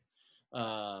movie, but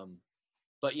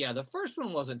yeah, the first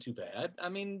one wasn't too bad. I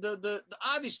mean, the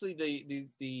obviously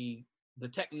the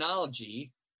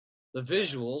technology, the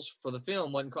visuals for the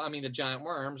film wasn't. I mean, the giant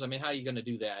worms. I mean, how are you going to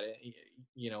do that?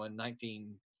 In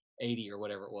 1980 or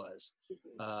whatever it was,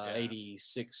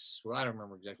 86. Well, I don't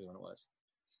remember exactly when it was.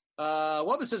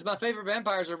 Wubba says my favorite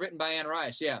vampires are written by Anne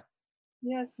Rice. Yeah.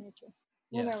 Yes, me too.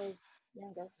 When I was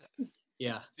younger.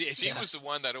 Yeah. She was the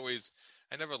one that always.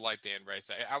 I never liked Anne Rice.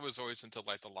 I was always into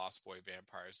like the Lost Boy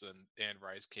vampires, and Anne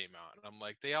Rice came out, and I'm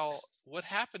like, what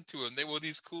happened to them? They were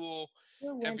these cool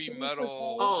heavy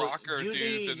metal rocker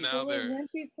dudes, and now they're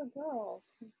wimpy for girls.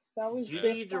 That was you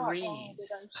need to read.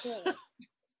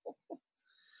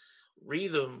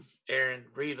 Read them, Aaron.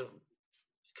 Read them,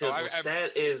 because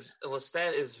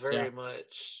Lestat is very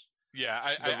much. Yeah,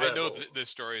 I know the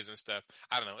stories and stuff.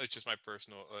 I don't know. It's just my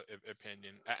personal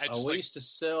opinion. We used to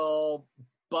sell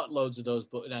buttloads of those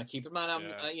books. Now, keep in mind,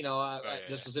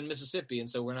 this was in Mississippi, and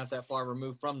so we're not that far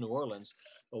removed from New Orleans.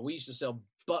 But we used to sell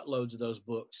buttloads of those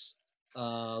books, the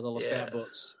Lestat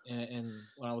books, and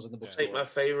when I was in the bookstore. I think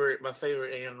my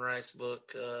favorite Anne Rice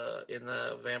book in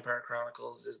the Vampire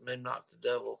Chronicles is Midnight the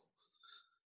Devil.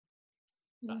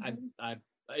 I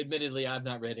admittedly I've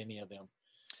not read any of them.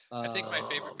 I think my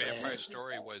favorite vampire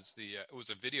story was it was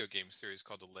a video game series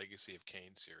called the Legacy of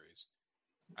Kain series.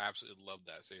 I absolutely loved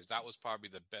that series. That was probably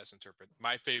the best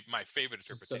my favorite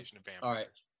interpretation of vampires. All right.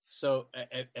 So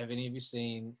have any of you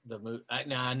seen the movie?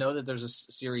 Now I know that there's a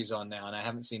series on now, and I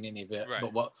haven't seen any of it. Right.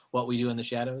 But what we do in the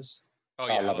shadows? Oh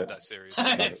yeah, I love that series.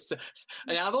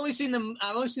 I've only seen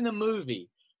the movie.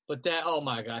 But that, oh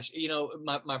my gosh,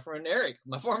 my friend Eric,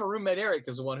 my former roommate Eric,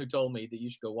 is the one who told me that you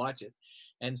should go watch it.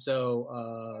 And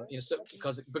so, so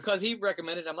because he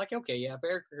recommended, I'm like, okay, yeah, if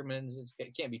Eric recommends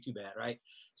it can't be too bad, right?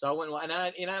 So I went, and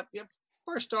I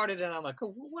first started, and I'm like,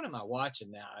 oh, what am I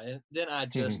watching now? And then I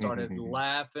just started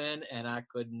laughing, and I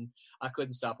couldn't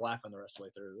stop laughing the rest of the way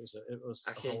through. It was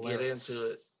I can't hilarious. get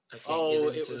into it.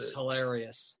 It was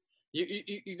hilarious.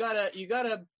 You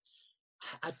gotta.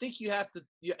 I think you have to.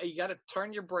 You got to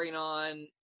turn your brain on,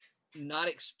 not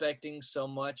expecting so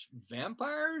much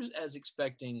vampires as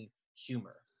expecting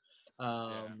humor.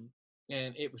 And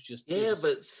it was just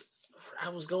but I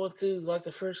was going through like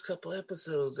the first couple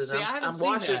episodes, and I'm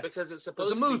watching it because it's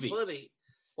supposed to be funny.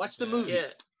 Watch the movie. Yeah.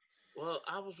 Well,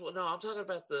 I'm talking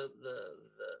about the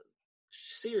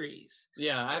series.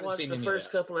 Yeah, I watched the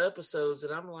first couple of episodes,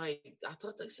 and I'm like, I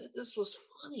thought they said this was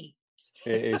funny.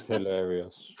 It is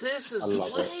hilarious. This is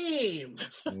lame.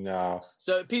 No.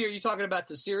 So, Peter, you talking about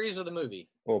the series or the movie?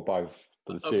 Or both.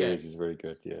 But the series is really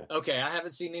good, yeah. Okay, I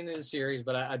haven't seen any of the series,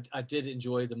 but I did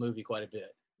enjoy the movie quite a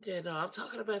bit. Yeah, no, I'm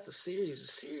talking about the series. The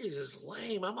series is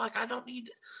lame. I'm like, I'm not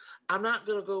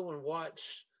going to go and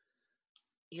watch.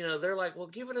 They're like, well,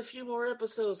 give it a few more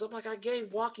episodes. I'm like, I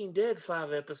gave Walking Dead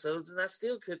 5 episodes, and I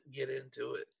still couldn't get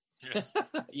into it.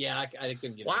 Yeah, I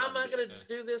couldn't get. Why am I going to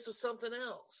do this with something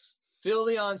else? Phil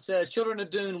Leon says Children of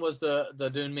Dune was the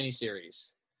Dune miniseries.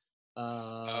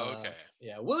 Okay.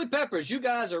 Yeah, Willie Peppers, you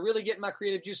guys are really getting my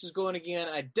creative juices going again.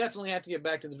 I definitely have to get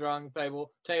back to the drawing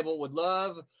table. Would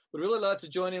really love to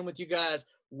join in with you guys.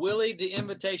 Willie, the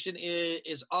invitation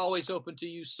is always open to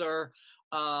you, sir.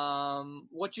 So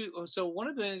one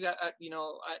of the things I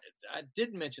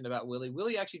didn't mention about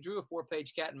Willie actually drew a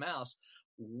 4-page cat and mouse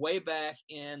way back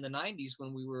in the 90s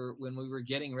when we were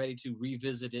getting ready to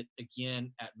revisit it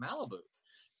again at Malibu.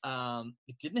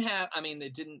 It didn't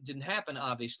happen,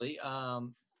 obviously,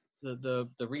 the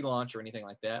relaunch or anything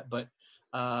like that. But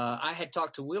I had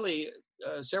talked to Willie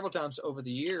several times over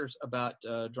the years about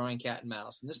drawing cat and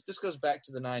mouse, and this goes back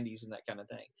to the 90s and that kind of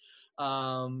thing.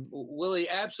 Willie,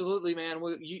 absolutely, man.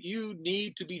 You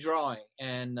need to be drawing,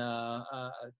 and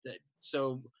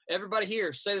so everybody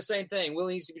here say the same thing.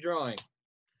 Willie needs to be drawing.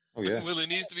 Oh yeah, Willie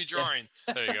needs to be drawing.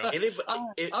 There you go.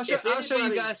 I'll show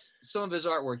you guys some of his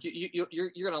artwork.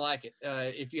 You're gonna like it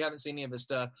if you haven't seen any of his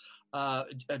stuff.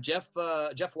 Jeff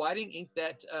Whiting inked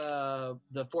that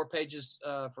the 4 pages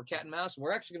for Cat and Mouse.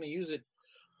 We're actually gonna use it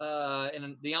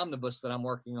in the omnibus that I'm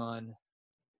working on.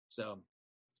 So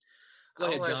go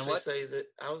ahead, John.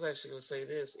 I was actually going to say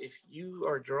this: if you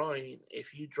are drawing,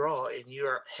 if you draw and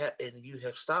you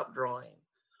have stopped drawing,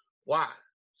 why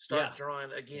start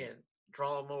drawing again?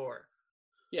 Draw more.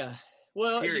 Yeah.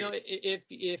 Well,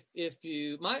 if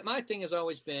you, my thing has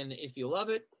always been, if you love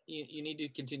it, you need to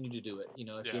continue to do it.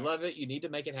 If you love it, you need to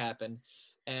make it happen.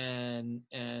 And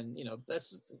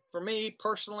that's, for me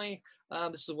personally,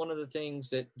 this is one of the things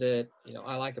that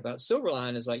I like about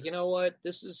Silverline is like,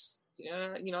 this is,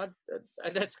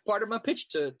 that's part of my pitch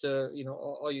to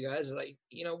all you guys is like,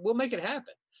 we'll make it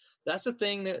happen. That's the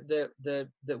thing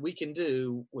that we can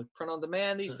do with print on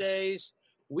demand these days.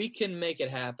 We can make it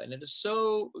happen. It is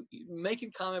so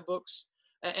making comic books,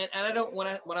 and I don't when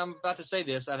I'm about to say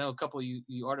this, I know a couple of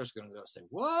you artists are going to go say,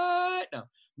 "What?" No,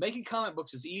 making comic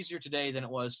books is easier today than it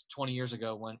was 20 years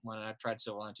ago when I tried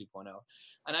Silverline 2.0.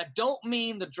 And I don't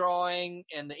mean the drawing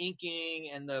and the inking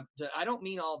and the I don't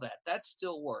mean all that. That's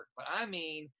still work, but I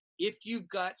mean if you've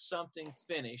got something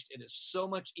finished, it is so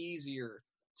much easier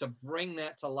to bring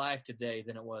that to life today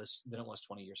than it was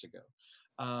 20 years ago.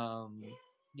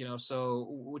 So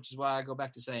which is why I go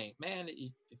back to saying, man,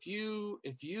 if you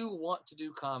want to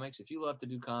do comics, if you love to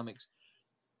do comics,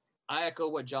 I echo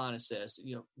what John says.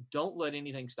 Don't let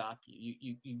anything stop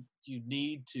you. You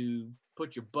need to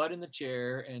put your butt in the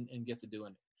chair and get to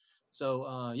doing it.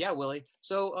 So Willie.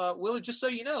 So Willie, just so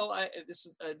you know, this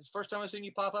is the first time I've seen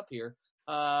you pop up here.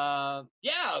 Wubba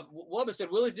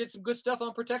said Willie did some good stuff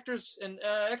on Protectors and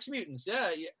X Mutants.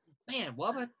 Yeah, man,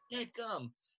 Wubba,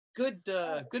 dadgum.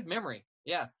 Good memory.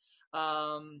 Yeah.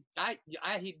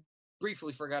 He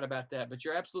briefly forgot about that, but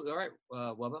you're absolutely all right,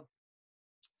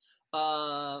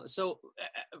 Wubba. So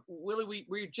Willie,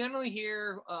 we're generally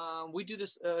here. We do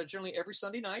this generally every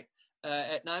Sunday night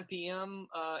at 9 p.m.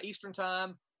 Eastern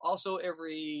time. Also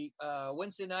every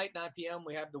Wednesday night, 9 p.m.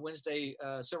 we have the Wednesday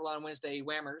Silverline Wednesday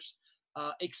Whammers.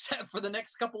 Except for the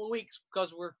next couple of weeks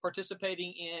because we're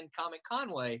participating in Comic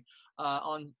Conway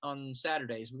on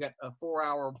Saturdays. We got a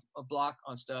 4-hour block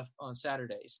on stuff on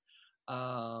Saturdays.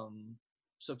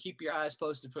 So keep your eyes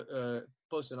posted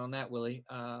on that, Willie,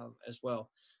 as well.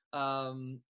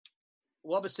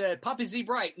 Wubba said, Poppy Z.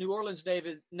 Bright, New Orleans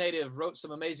native, wrote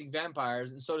some amazing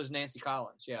vampires, and so does Nancy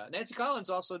Collins. Yeah, Nancy Collins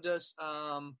also does.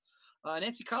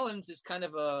 Nancy Collins is kind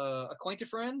of a acquainted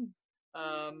friend,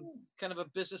 kind of a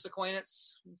business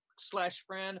acquaintance /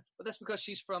 friend, but that's because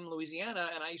she's from Louisiana,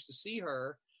 and I used to see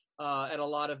her at a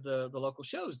lot of the local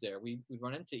shows there. We'd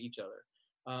run into each other.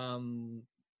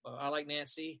 I like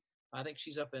Nancy. I think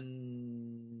she's up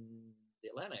in the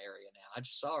Atlanta area now. I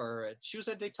just saw her. She was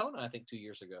at Daytona, I think, 2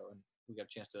 years ago, and we got a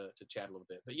chance to chat a little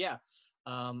bit. But yeah,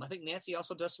 I think Nancy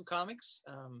also does some comics.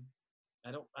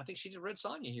 I think she did Red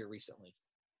Sonja here recently.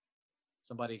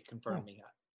 Somebody confirmed me.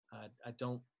 I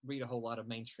don't read a whole lot of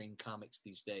mainstream comics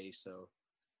these days, so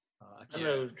I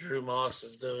know Drew Moss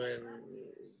is doing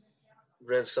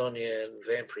Red Sonja and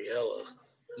Vampirella.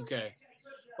 Okay.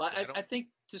 Well, I think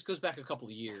this goes back a couple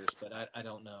of years, but I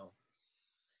don't know.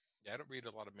 Yeah, I don't read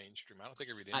a lot of mainstream. I don't think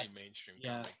I read any mainstream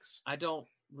comics. I don't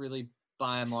really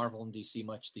buy Marvel and DC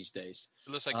much these days.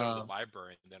 Unless I go to the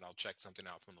library, and then I'll check something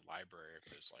out from the library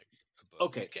if there's like a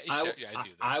book. Okay. I do that.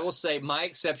 I will say my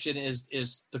exception is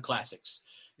the classics.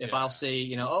 If I'll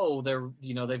see,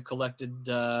 they've collected,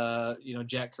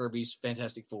 Jack Kirby's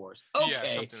Fantastic Fours.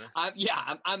 Okay.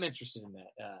 I'm interested in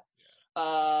that.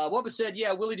 Wubba said,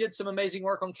 Willie did some amazing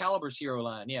work on Caliber's Hero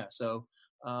line. Yeah. So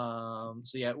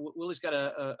Willie's got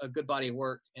a good body of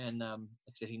work, and like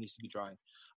I said, he needs to be drawing.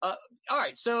 All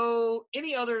right. So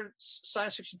any other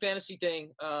science fiction fantasy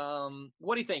thing?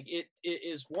 What do you think?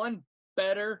 Is one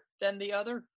better than the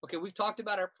other? Okay. We've talked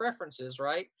about our preferences,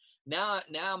 right? Now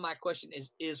my question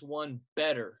is one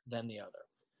better than the other?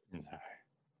 No,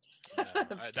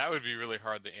 that would be really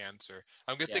hard to answer.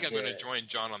 I'm going to join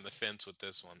John on the fence with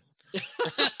this one.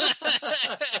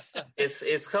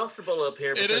 It's comfortable up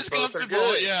here. It is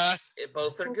comfortable, yeah.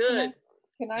 Both are good.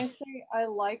 Can I say I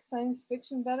like science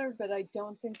fiction better, but I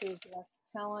don't think there's enough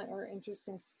talent or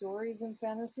interesting stories in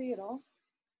fantasy at all?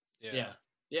 Yeah.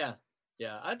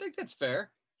 I think that's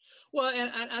fair. Well,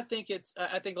 and I think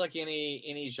I think like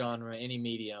any genre, any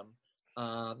medium,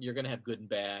 you're going to have good and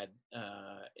bad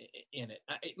in it.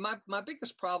 My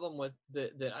biggest problem with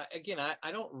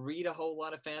I don't read a whole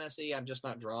lot of fantasy. I'm just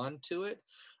not drawn to it.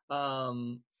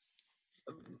 From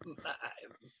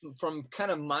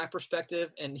kind of my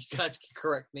perspective, and you guys can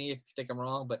correct me if you think I'm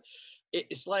wrong, but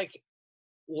it's like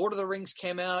Lord of the Rings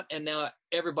came out, and now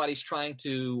everybody's trying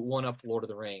to one up Lord of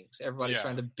the Rings. Everybody's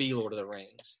trying to be Lord of the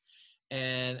Rings.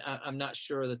 And I'm not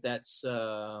sure that's,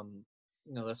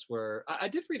 that's where I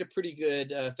did read a pretty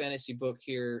good fantasy book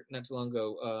here not too long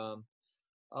ago.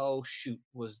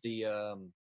 Was the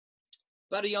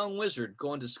about a young wizard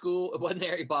going to school. It wasn't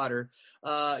Harry Potter.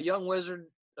 Young wizard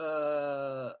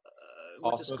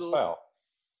went to school. Fowl.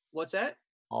 What's that?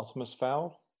 Artemis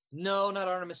Fowl? No, not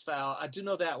Artemis Fowl. I do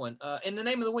know that one. In The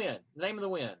Name of the Wind. The Name of the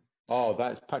Wind. Oh,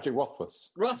 that's Patrick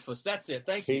Rothfuss. Rothfuss, that's it.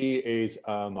 Thank you. He is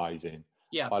amazing.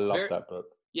 Yeah, I love that book.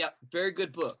 Yeah, very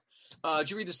good book. Did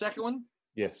you read the second one?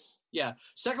 Yes. Yeah,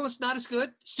 second one's not as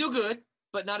good. Still good,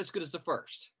 but not as good as the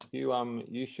first.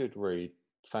 You should read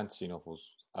fantasy novels.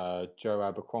 Joe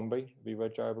Abercrombie. Have you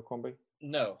read Joe Abercrombie?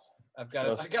 No, I've got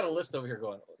a list over here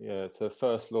going. Yeah, it's the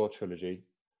First Law trilogy.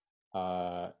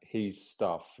 His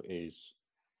stuff is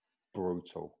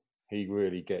brutal. He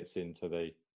really gets into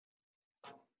the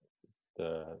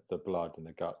blood and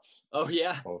the guts. Oh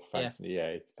yeah, of fantasy.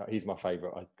 Yeah, he's my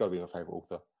favorite. I've got to be my favorite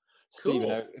author. Cool.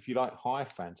 Stephen, if you like high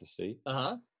fantasy,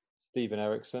 Stephen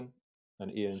Erickson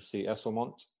and Ian C.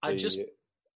 Esselmont.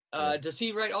 Does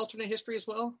he write alternate history as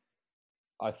well?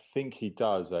 I think he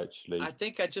does actually. I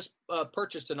think I just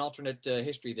purchased an alternate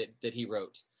history that he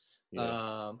wrote.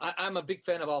 Yeah. I'm a big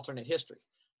fan of alternate history,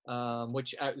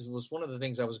 which was one of the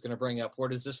things I was going to bring up. Where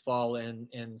does this fall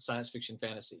in science fiction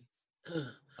fantasy?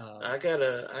 I got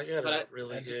a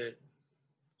really good.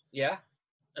 Yeah.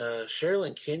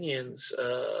 Sherilyn Kenyon's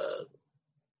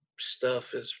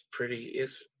stuff is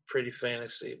pretty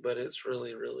fantasy, but it's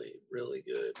really, really, really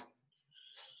good.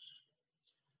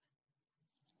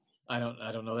 I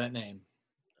don't know that name.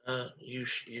 You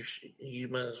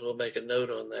might as well make a note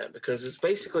on that, because it's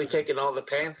basically taking all the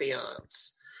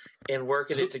pantheons and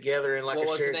working it together in like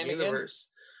a shared universe.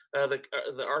 The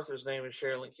author's name is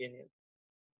Sherilyn Kenyon.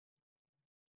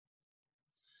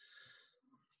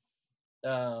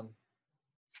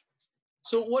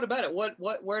 So what about it?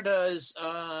 Where does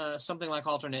something like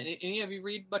alternate? Any of you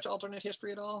read much alternate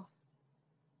history at all?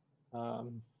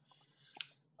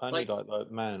 Only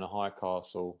like Man in a High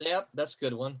Castle. Yep, that's a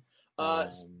good one.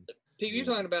 Pete, you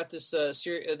were talking about this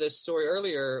this story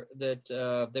earlier that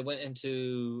they went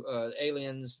into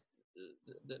aliens,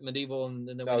 the medieval, and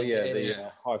then they went into aliens.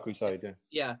 The High Crusade.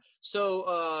 Yeah.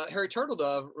 So Harry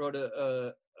Turtledove wrote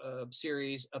a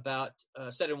series about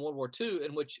set in World War II,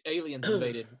 in which aliens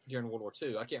invaded during World War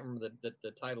II. I can't remember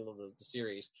the title of the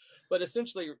series, but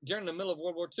essentially during the middle of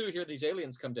World War II, here these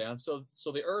aliens come down. So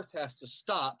the Earth has to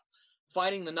stop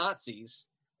fighting the Nazis,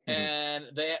 and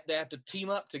they have to team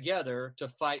up together to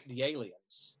fight the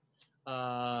aliens.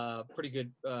 Pretty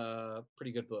good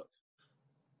book,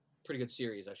 pretty good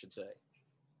series, I should say.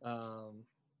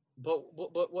 But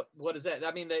what is that?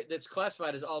 I mean, it's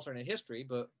classified as alternate history,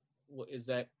 but what is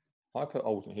that? I put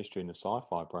alternate history in the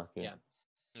sci-fi bracket.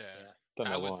 Yeah.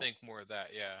 I would think more of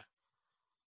that.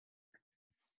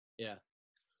 Yeah.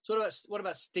 So what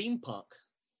about steampunk?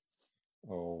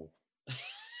 Oh.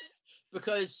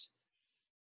 Because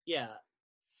I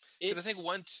think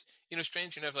once,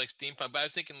 strange enough, like steampunk, but I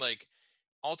was thinking like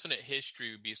alternate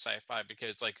history would be sci-fi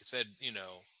because, like I said,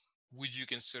 would you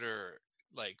consider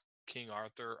like King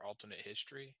Arthur alternate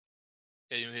history?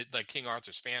 Like King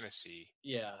Arthur's fantasy.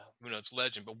 Yeah. It's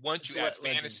legend. But once you add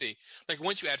fantasy,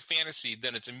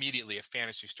 then it's immediately a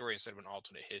fantasy story instead of an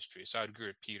alternate history. So I would agree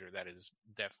with Peter. That is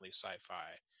definitely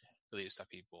sci-fi, at least to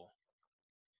people.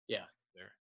 Yeah.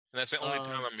 There. And that's the only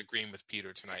time I'm agreeing with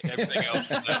Peter tonight. Everything else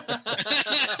no.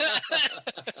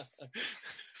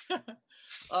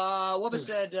 Wubba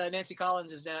said Nancy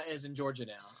Collins is in Georgia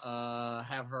now.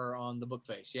 Have her on the book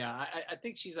face. Yeah, I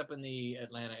think she's up in the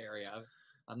Atlanta area.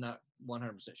 I'm not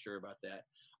 100% sure about that.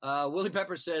 Willie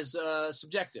Pepper says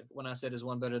subjective when I said is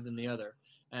one better than the other.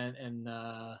 And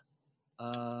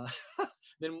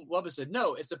then Wubba said,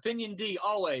 no, it's opinion D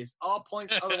always. All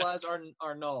points otherwise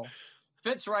are null.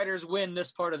 Fence writers win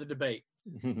this part of the debate.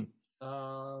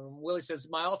 Willie says,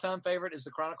 my all-time favorite is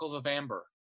the Chronicles of Amber.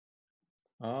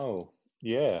 Oh,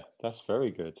 yeah, that's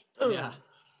very good. Yeah,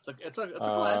 it's a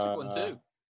classic one too.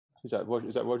 Is that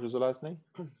Roger Zelazny?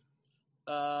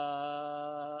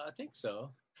 I think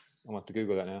so. I'm going to have to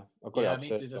Google that now. I've got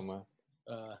it upstairs somewhere.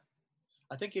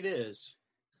 I think it is.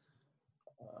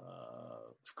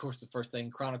 Of course, the first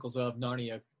thing, Chronicles of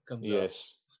Narnia, comes up.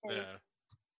 Yes. Yeah.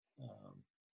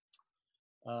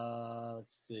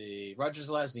 Let's see. Roger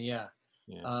Zelazny, yeah.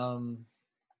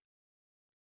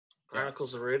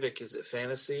 Chronicles of Riddick, is it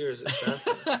fantasy or is it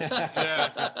sci-fi?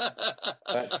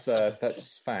 That's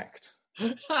fact.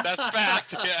 That's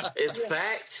fact. Yeah, it's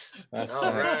fact. That's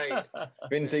all fact. right.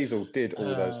 Vin Diesel did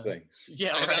all those things.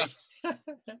 Yeah, right.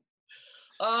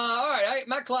 All right.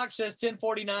 My clock says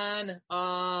 10:49.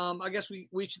 I guess we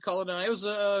should call it a night. It was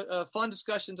a fun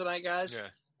discussion tonight, guys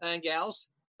and gals.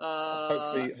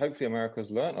 Hopefully,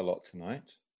 America's learned a lot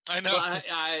tonight. I know. Well,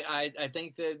 I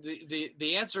think that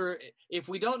the answer, if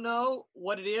we don't know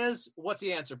what it is, what's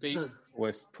the answer, Pete? Well,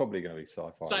 it's probably going to be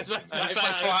sci-fi.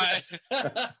 Sci-fi.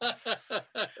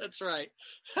 That's right.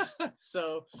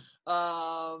 So,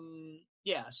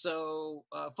 So,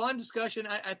 fun discussion.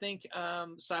 I think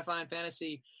sci-fi and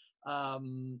fantasy. I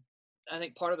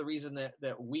think part of the reason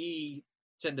that we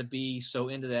tend to be so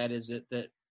into that is that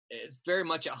it's very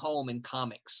much at home in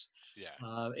comics.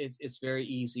 Yeah. It's very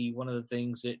easy. One of the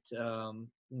things that,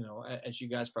 as you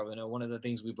guys probably know, one of the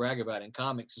things we brag about in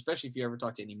comics, especially if you ever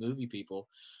talk to any movie people,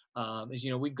 is,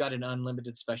 we've got an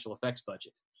unlimited special effects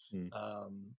budget.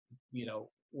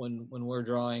 When we're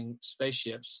drawing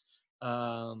spaceships,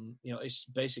 it's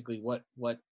basically what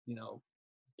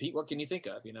Pete, what can you think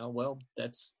of? Well,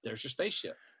 there's your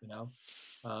spaceship,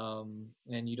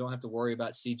 and you don't have to worry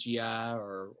about CGI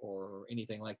or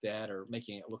anything like that, or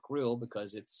making it look real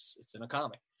because it's in a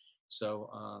comic. So,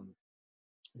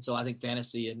 so I think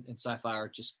fantasy and sci-fi are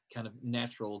just kind of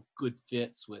natural, good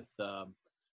fits with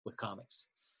comics.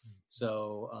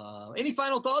 So, any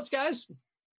final thoughts, guys?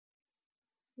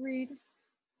 Read.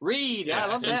 I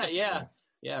love that. Yeah.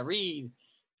 Read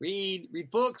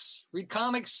books, read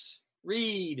comics.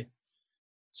 Read.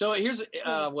 So here's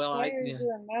inspires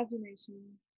your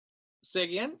imagination. Say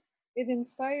again? It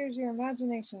inspires your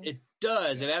imagination. It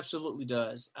does. It absolutely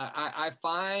does. I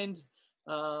find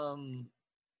that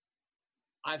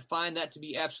to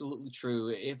be absolutely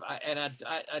true.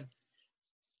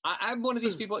 I'm one of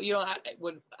these people.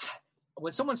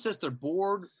 When someone says they're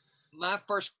bored, my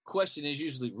first question is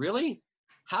usually, really?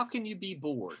 How can you be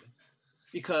bored?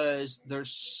 Because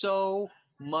there's so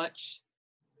much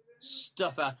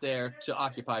stuff out there to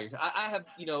occupy your time. I have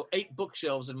 8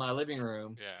 bookshelves in my living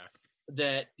room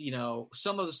that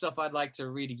some of the stuff I'd like to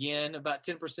read again. About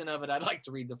 10% of it I'd like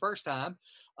to read the first time.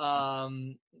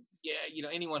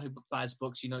 Anyone who buys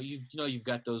books, you've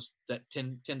got those, that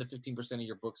 10 to 15% of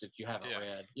your books that you haven't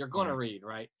read, you're going to read,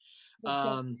 right?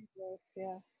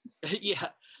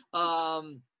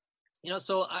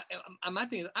 So my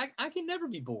thing is I can never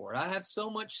be bored. I have so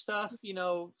much stuff,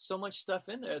 so much stuff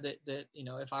in there that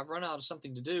if I run out of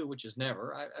something to do, which is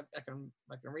never, I can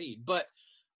read. But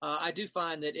I do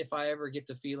find that if I ever get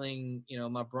the feeling,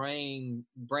 my brain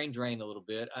drained a little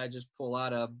bit, I just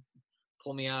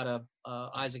pull me out a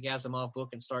Isaac Asimov book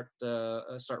and start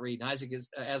reading. Isaac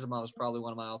Asimov is probably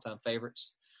one of my all-time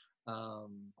favorites. I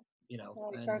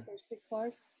like Arthur C.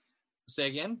 Clarke. Say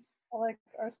again? I like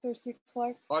Arthur C.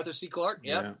 Clarke. Arthur C. Clarke,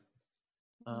 yep.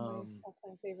 Yeah.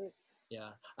 All-time favorites. Yeah,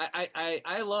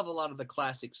 I love a lot of the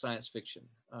classic science fiction.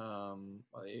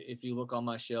 If you look on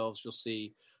my shelves, you'll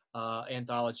see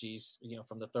anthologies,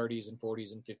 from the 30s and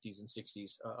 40s and 50s and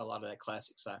 60s. A lot of that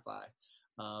classic sci-fi.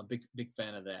 Big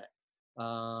fan of that.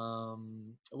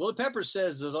 Willie Pepper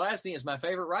says the last thing is my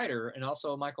favorite writer, and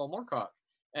also Michael Moorcock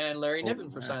and Larry Niven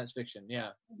for science fiction. Yeah,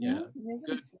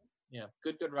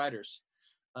 good writers.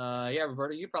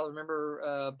 Roberta, you probably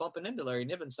remember bumping into Larry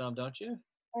Niven some, don't you?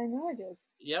 I know I did.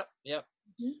 Yep.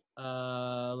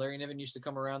 Mm-hmm. Larry Niven used to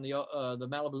come around the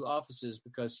Malibu offices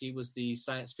because he was the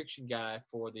science fiction guy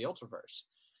for the Ultraverse.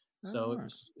 So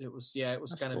it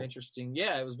was kind of interesting.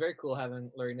 Yeah, it was very cool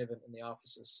having Larry Niven in the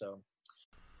offices. So.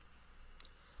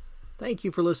 Thank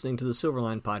you for listening to the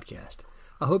Silverline Podcast.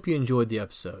 I hope you enjoyed the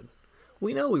episode.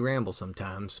 We know we ramble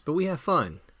sometimes, but we have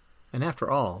fun. And after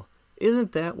all,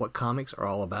 isn't that what comics are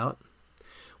all about?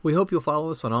 We hope you'll follow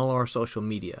us on all our social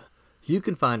media. You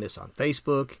can find us on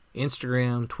Facebook,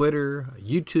 Instagram, Twitter,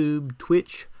 YouTube,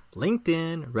 Twitch,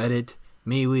 LinkedIn, Reddit,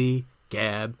 MeWe,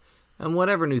 Gab, and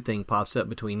whatever new thing pops up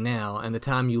between now and the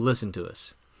time you listen to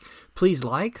us. Please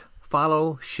like,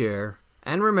 follow, share,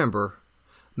 and remember,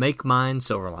 make mine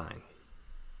Silverline.